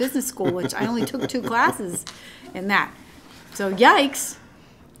in business school, which I only took 2 classes in that. So yikes.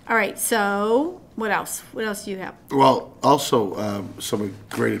 All right, so what else? What else do you have? Well, also some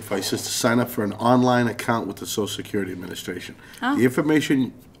great advice is to sign up for an online account with the Social Security Administration. Oh. The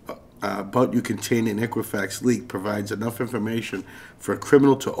information about you contained in Equifax leak provides enough information for a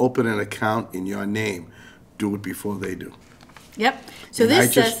criminal to open an account in your name. Do it before they do. Yep. So and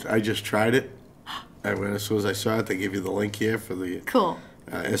I just tried it. As soon as I saw it, they give you the link here for the. Cool.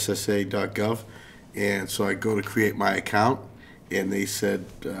 ssa.gov, and so I go to create my account, and they said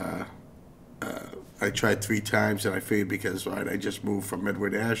I tried 3 times, and I figured because I just moved from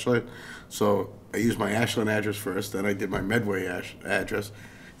Medway to Ashland, so I used my Ashland address first, then I did my Medway address.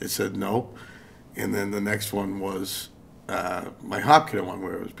 It said no, and then the next one was my Hopkins one,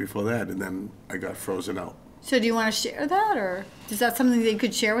 where it was before that, and then I got frozen out. So do you want to share that, or is that something that you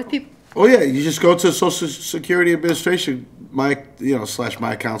could share with people? Oh yeah, you just go to Social Security Administration, / my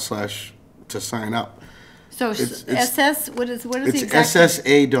account / to sign up. So what is the it's exact?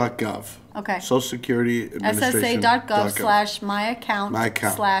 ssa.gov. Okay. Social Security Administration. ssa.gov / my account.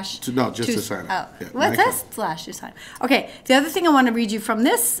 No, just to sign up. Yeah, what's that / to sign? Okay. The other thing I want to read you from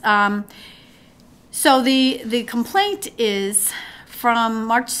this. So the complaint is from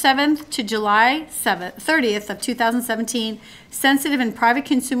March 7th to July 30th of 2017. Sensitive and private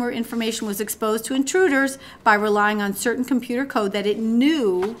consumer information was exposed to intruders by relying on certain computer code that it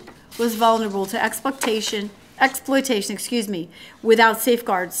knew was vulnerable to exploitation, without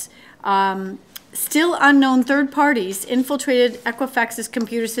safeguards. Still unknown third parties infiltrated Equifax's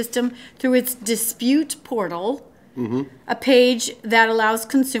computer system through its dispute portal, a page that allows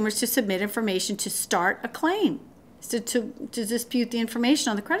consumers to submit information to start a claim, to dispute the information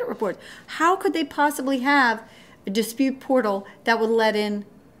on the credit report. How could they possibly have a dispute portal that would let in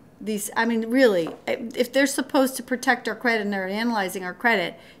these? I mean, really, if they're supposed to protect our credit and they're analyzing our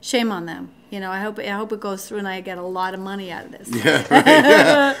credit, shame on them. I hope it goes through and I get a lot of money out of this. Yeah, right,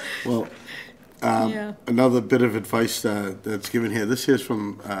 yeah. Well, another bit of advice that's given here. This is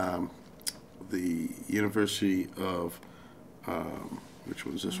from the University of, which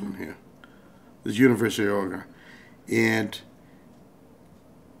one's this one here? This is University of Oregon. And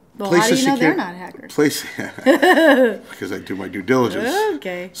well, how do you know they're not hackers? Because I do my due diligence.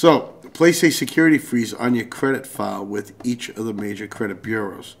 Okay. So, place a security freeze on your credit file with each of the major credit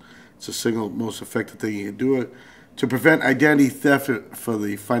bureaus. It's the single most effective thing you can do to prevent identity theft for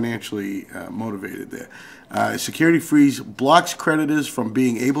the financially motivated there. A security freeze blocks creditors from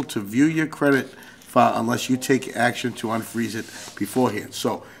being able to view your credit file unless you take action to unfreeze it beforehand.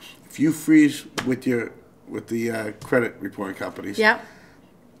 So, if you freeze with the credit reporting companies,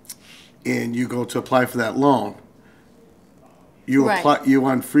 and you go to apply for that loan, you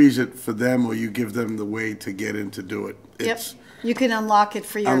unfreeze it for them, or you give them the way to get in to do it. You can unlock it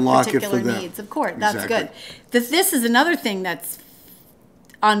for your particular needs. Of course, that's good. This is another thing that's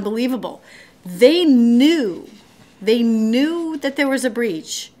unbelievable. They knew that there was a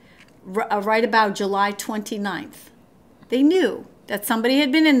breach right about July 29th. They knew that somebody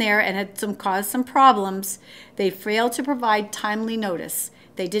had been in there and had caused some problems. They failed to provide timely notice.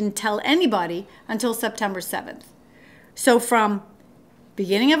 They didn't tell anybody until September 7th. So from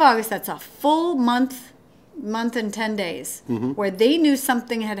beginning of August, that's a full month and 10 days, where they knew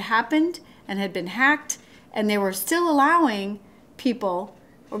something had happened and had been hacked, and they were still allowing people,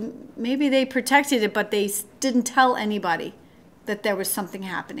 or maybe they protected it, but they didn't tell anybody that there was something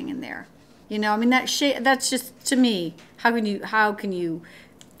happening in there. I mean, that's just, to me, how can you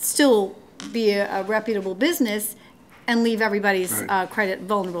still be a reputable business and leave everybody's credit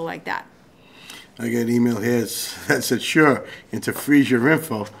vulnerable like that? I got an email here that said, sure, and to freeze your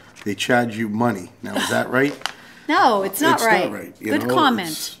info, they charge you money. Now, is that right? No, it's not right. Not right. Good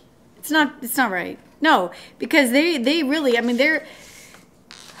comment. It's not right. No, because they really, I mean,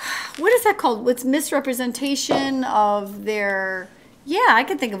 what is that called? It's misrepresentation of their, I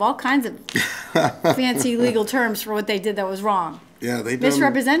can think of all kinds of fancy legal terms for what they did that was wrong. Yeah, they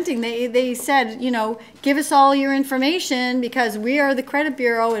misrepresenting. They said, give us all your information because we are the credit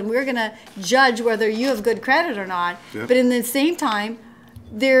bureau and we're going to judge whether you have good credit or not. Yep. But in the same time,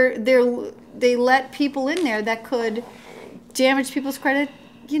 they let people in there that could damage people's credit.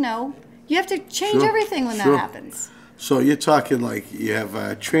 You have to change everything when that happens. So you're talking like you have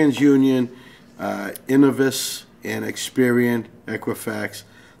TransUnion, Innovis, and Experian, Equifax.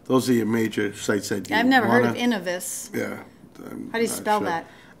 Those are your major sites that you I've never heard of Innovis. Yeah. How do you spell that?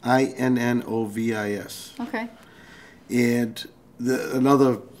 INNOVIS. Okay. And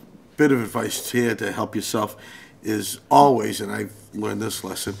another bit of advice here to help yourself is always, and I've learned this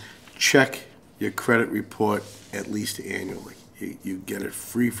lesson, check your credit report at least annually. You get it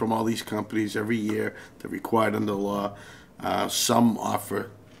free from all these companies every year. They're required under law. Some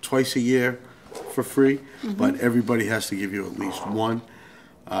offer twice a year for free, but everybody has to give you at least one.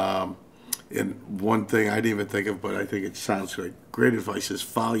 And one thing I didn't even think of, but I think it sounds like great advice, is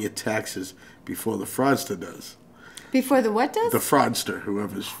file your taxes before the fraudster does. Before the what does? The fraudster,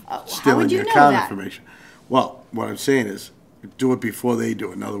 whoever's stealing your account information. Well, what I'm saying is, do it before they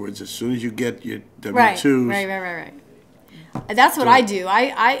do it. In other words, as soon as you get your W-2s. Right. That's what I do.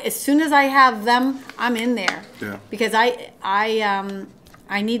 I as soon as I have them, I'm in there. Yeah. Because I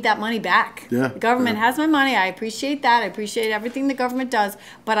need that money back. Yeah. The government has my money. I appreciate that. I appreciate everything the government does,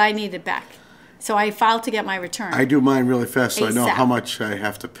 but I need it back. So I filed to get my return. I do mine really fast, so I know ASAP. how much I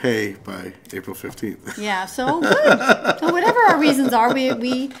have to pay by April 15th. Yeah, so good. So whatever our reasons are,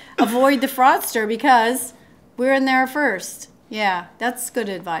 we avoid the fraudster because we're in there first. Yeah, that's good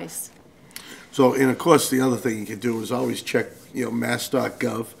advice. So, and of course, the other thing you can do is always check,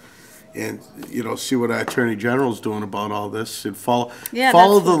 mass.gov and, see what our Attorney General's doing about all this and follow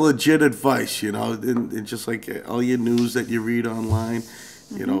the legit advice, and just like all your news that you read online,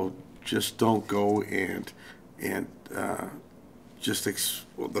 just don't go and the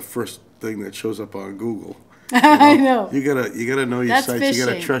first thing that shows up on Google. I know. You gotta know your That's sites. fishing. You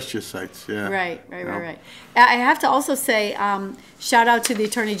gotta trust your sites. Yeah. Right. I have to also say, shout out to the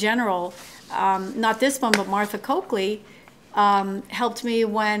Attorney General. Not this one, but Martha Coakley helped me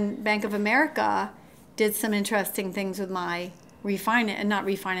when Bank of America did some interesting things with my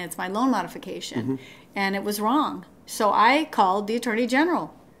my loan modification, and it was wrong. So I called the Attorney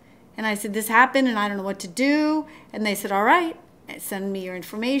General. And I said, this happened and I don't know what to do. And they said, all right, send me your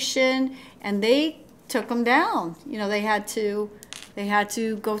information. And they took them down. They had to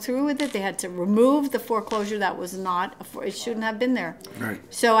go through with it. They had to remove the foreclosure that was it shouldn't have been there. Right.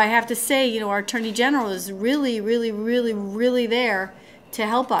 So I have to say, our Attorney General is really, really, really, really there to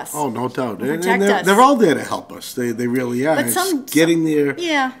help us. Oh, no doubt. Protect us. They're all there to help us. They really are. But getting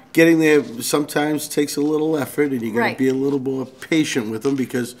there sometimes takes a little effort, and you got to be a little more patient with them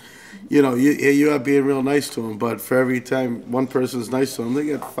because, you are being real nice to them. But for every time one person's nice to them, they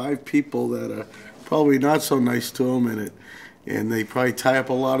got 5 people that are probably not so nice to them, and they probably tie up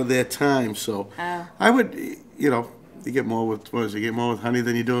a lot of their time. So I would, you get more with honey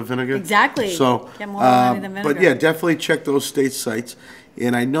than you do with vinegar. Exactly. So get more with honey than vinegar. But yeah, definitely check those state sites.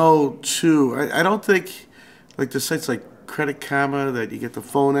 And I know too, I don't think like the sites like Credit Karma that you get the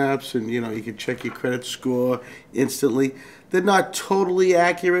phone apps and you can check your credit score instantly. They're not totally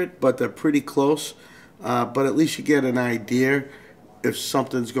accurate, but they're pretty close. But at least you get an idea if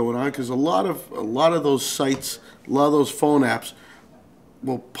something's going on, because a lot of those sites, a lot of those phone apps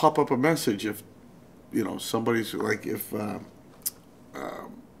will pop up a message if somebody's like if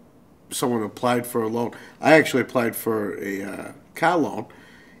someone applied for a loan. I actually applied for a car loan,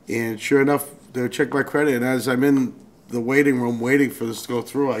 and sure enough, they checked my credit, and as I'm in the waiting room waiting for this to go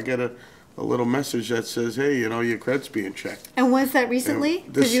through, I get a little message that says, hey, your credit's being checked. And was that recently?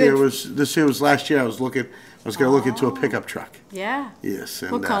 This year was last year. I was going to look into a pickup truck. Yeah. Yes.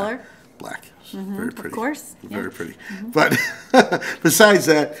 And, what color? Black. Very pretty. Of course. Very pretty. But besides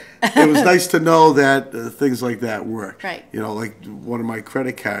that, it was nice to know that things like that work. Right. Like one of my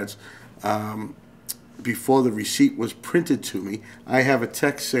credit cards, before the receipt was printed to me, I have a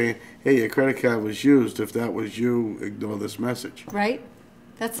text saying, hey, your credit card was used. If that was you, ignore this message. Right.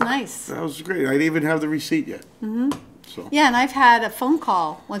 That's nice. That was great. I didn't even have the receipt yet. So. Yeah, and I've had a phone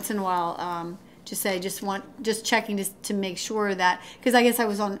call once in a while just checking to make sure that, because I guess I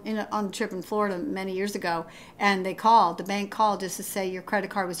was on a trip in Florida many years ago, and the bank called just to say your credit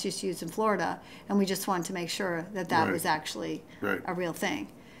card was just used in Florida, and we just wanted to make sure that was actually a real thing.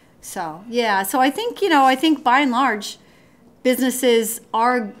 So yeah, so I think by and large, businesses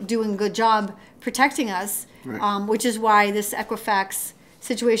are doing a good job protecting us, which is why this Equifax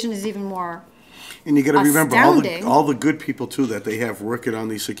situation is even more. And you got to remember all the good people too that they have working on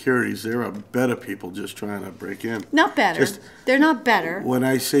these securities. There are better people just trying to break in. Not better. They're not better. When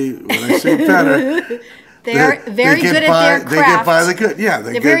I say better, they're very good at their craft. They get by the good. Yeah,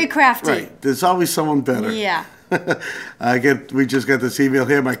 they're very crafty. Right. There's always someone better. Yeah. We just got this email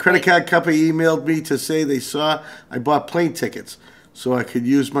here. My credit card company emailed me to say they saw I bought plane tickets so I could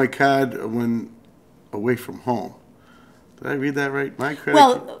use my card when away from home. Did I read that right? My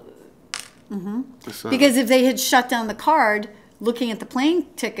credit. Because if they had shut down the card looking at the plane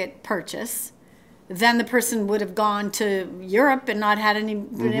ticket purchase, then the person would have gone to Europe and not had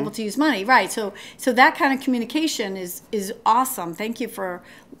been able to use money. Right. So that kind of communication is awesome. Thank you for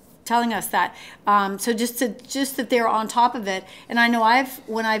telling us that. So just that they're on top of it. And I know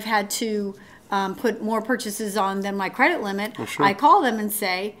when I've had to put more purchases on than my credit limit, I call them and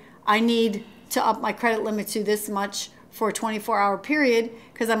say, I need to up my credit limit to this much for a 24-hour period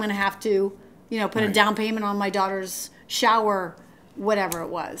because I'm going to have to, put a down payment on my daughter's shower, whatever it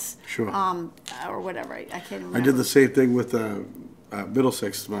was. Sure. Or whatever. I can't remember. I did the same thing with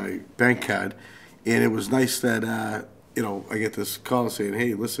Middlesex, my bank card, and it was nice that I get this call saying,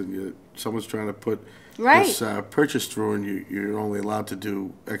 hey, listen, someone's trying to put this purchase through, and you're only allowed to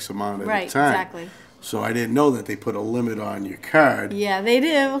do X amount at a time. Right, exactly. So I didn't know that they put a limit on your card. Yeah, they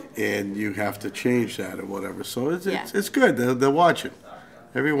do. And you have to change that or whatever. So it's good. They're watching.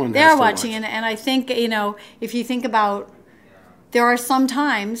 Everyone They're has to watching, watch. and I think, you know, if you think about, there are some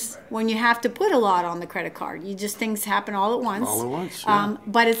times when you have to put a lot on the credit card. Things happen all at once. All at once, yeah.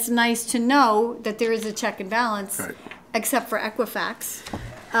 But it's nice to know that there is a check and balance, Right. except for Equifax.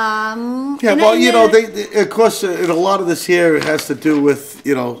 Yeah, well, you know, they of course, a lot of this here has to do with,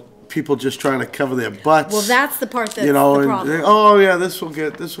 you know, people just trying to cover their butts. Well, that's the part that's you know, the and problem. oh yeah, this will be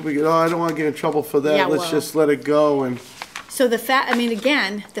good. Oh, I don't want to get in trouble for that. Yeah, Let's well. just let it go. And So the fact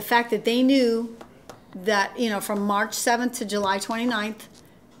that they knew that, you know, from March 7th to July 29th,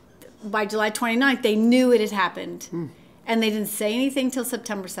 by July 29th, they knew it had happened. And they didn't say anything till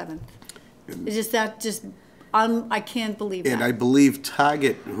September 7th. I can't believe that. And I believe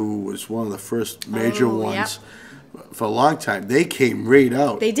Target, who was one of the first major ones for a long time, they came right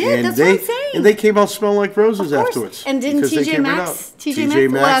out. They did, and that's what I'm saying. And they came out smelling like roses afterwards. And didn't because they TJ came right Maxx, out. TJ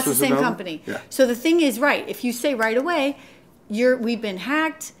Maxx, well, that's the was same another- company. Yeah. So the thing is, right, if you say right away, we've been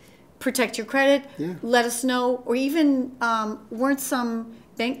hacked, protect your credit, let us know, or even weren't some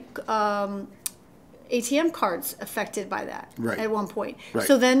bank ATM cards affected by that at one point. Right.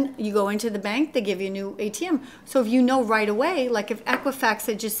 So then you go into the bank, they give you a new ATM. So if you know right away, like if Equifax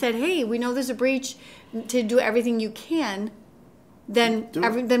had just said, hey, we know there's a breach, to do everything you can, then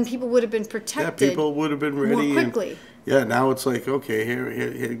then people would have been protected. Yeah, people would have been ready more quickly. And, now it's like, okay,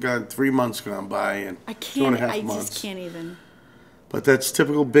 here gone 3 months gone by and I 2.5 months. just can't even. But that's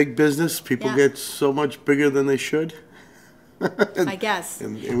typical big business. People get so much bigger than they should. I guess.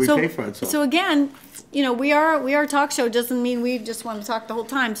 And we pay for it. So again, you know, we are a talk show. Doesn't mean we just want to talk the whole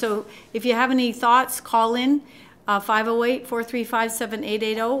time. So if you have any thoughts, call in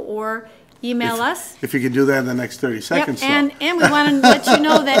 508-435-7880 or email us. If you can do that in the next 30 seconds. And we want to let you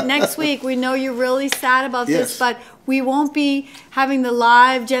know that next week, we know you're really sad about this, but we won't be having the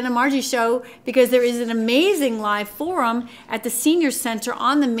live Jen and Margie show because there is an amazing live forum at the Senior Center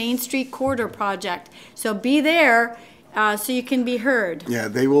on the Main Street Corridor Project. So be there so you can be heard. Yeah,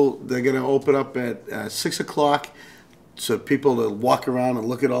 they're going to open up at 6 o'clock. So people to walk around and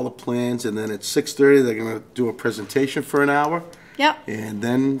look at all the plans. And then at 6:30, they're going to do a presentation for an hour. Yep. And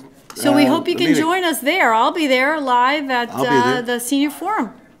then... So we hope you can join us there. I'll be there live at the Senior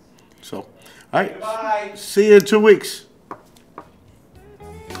Forum. So, all right. Bye. See you in 2 weeks.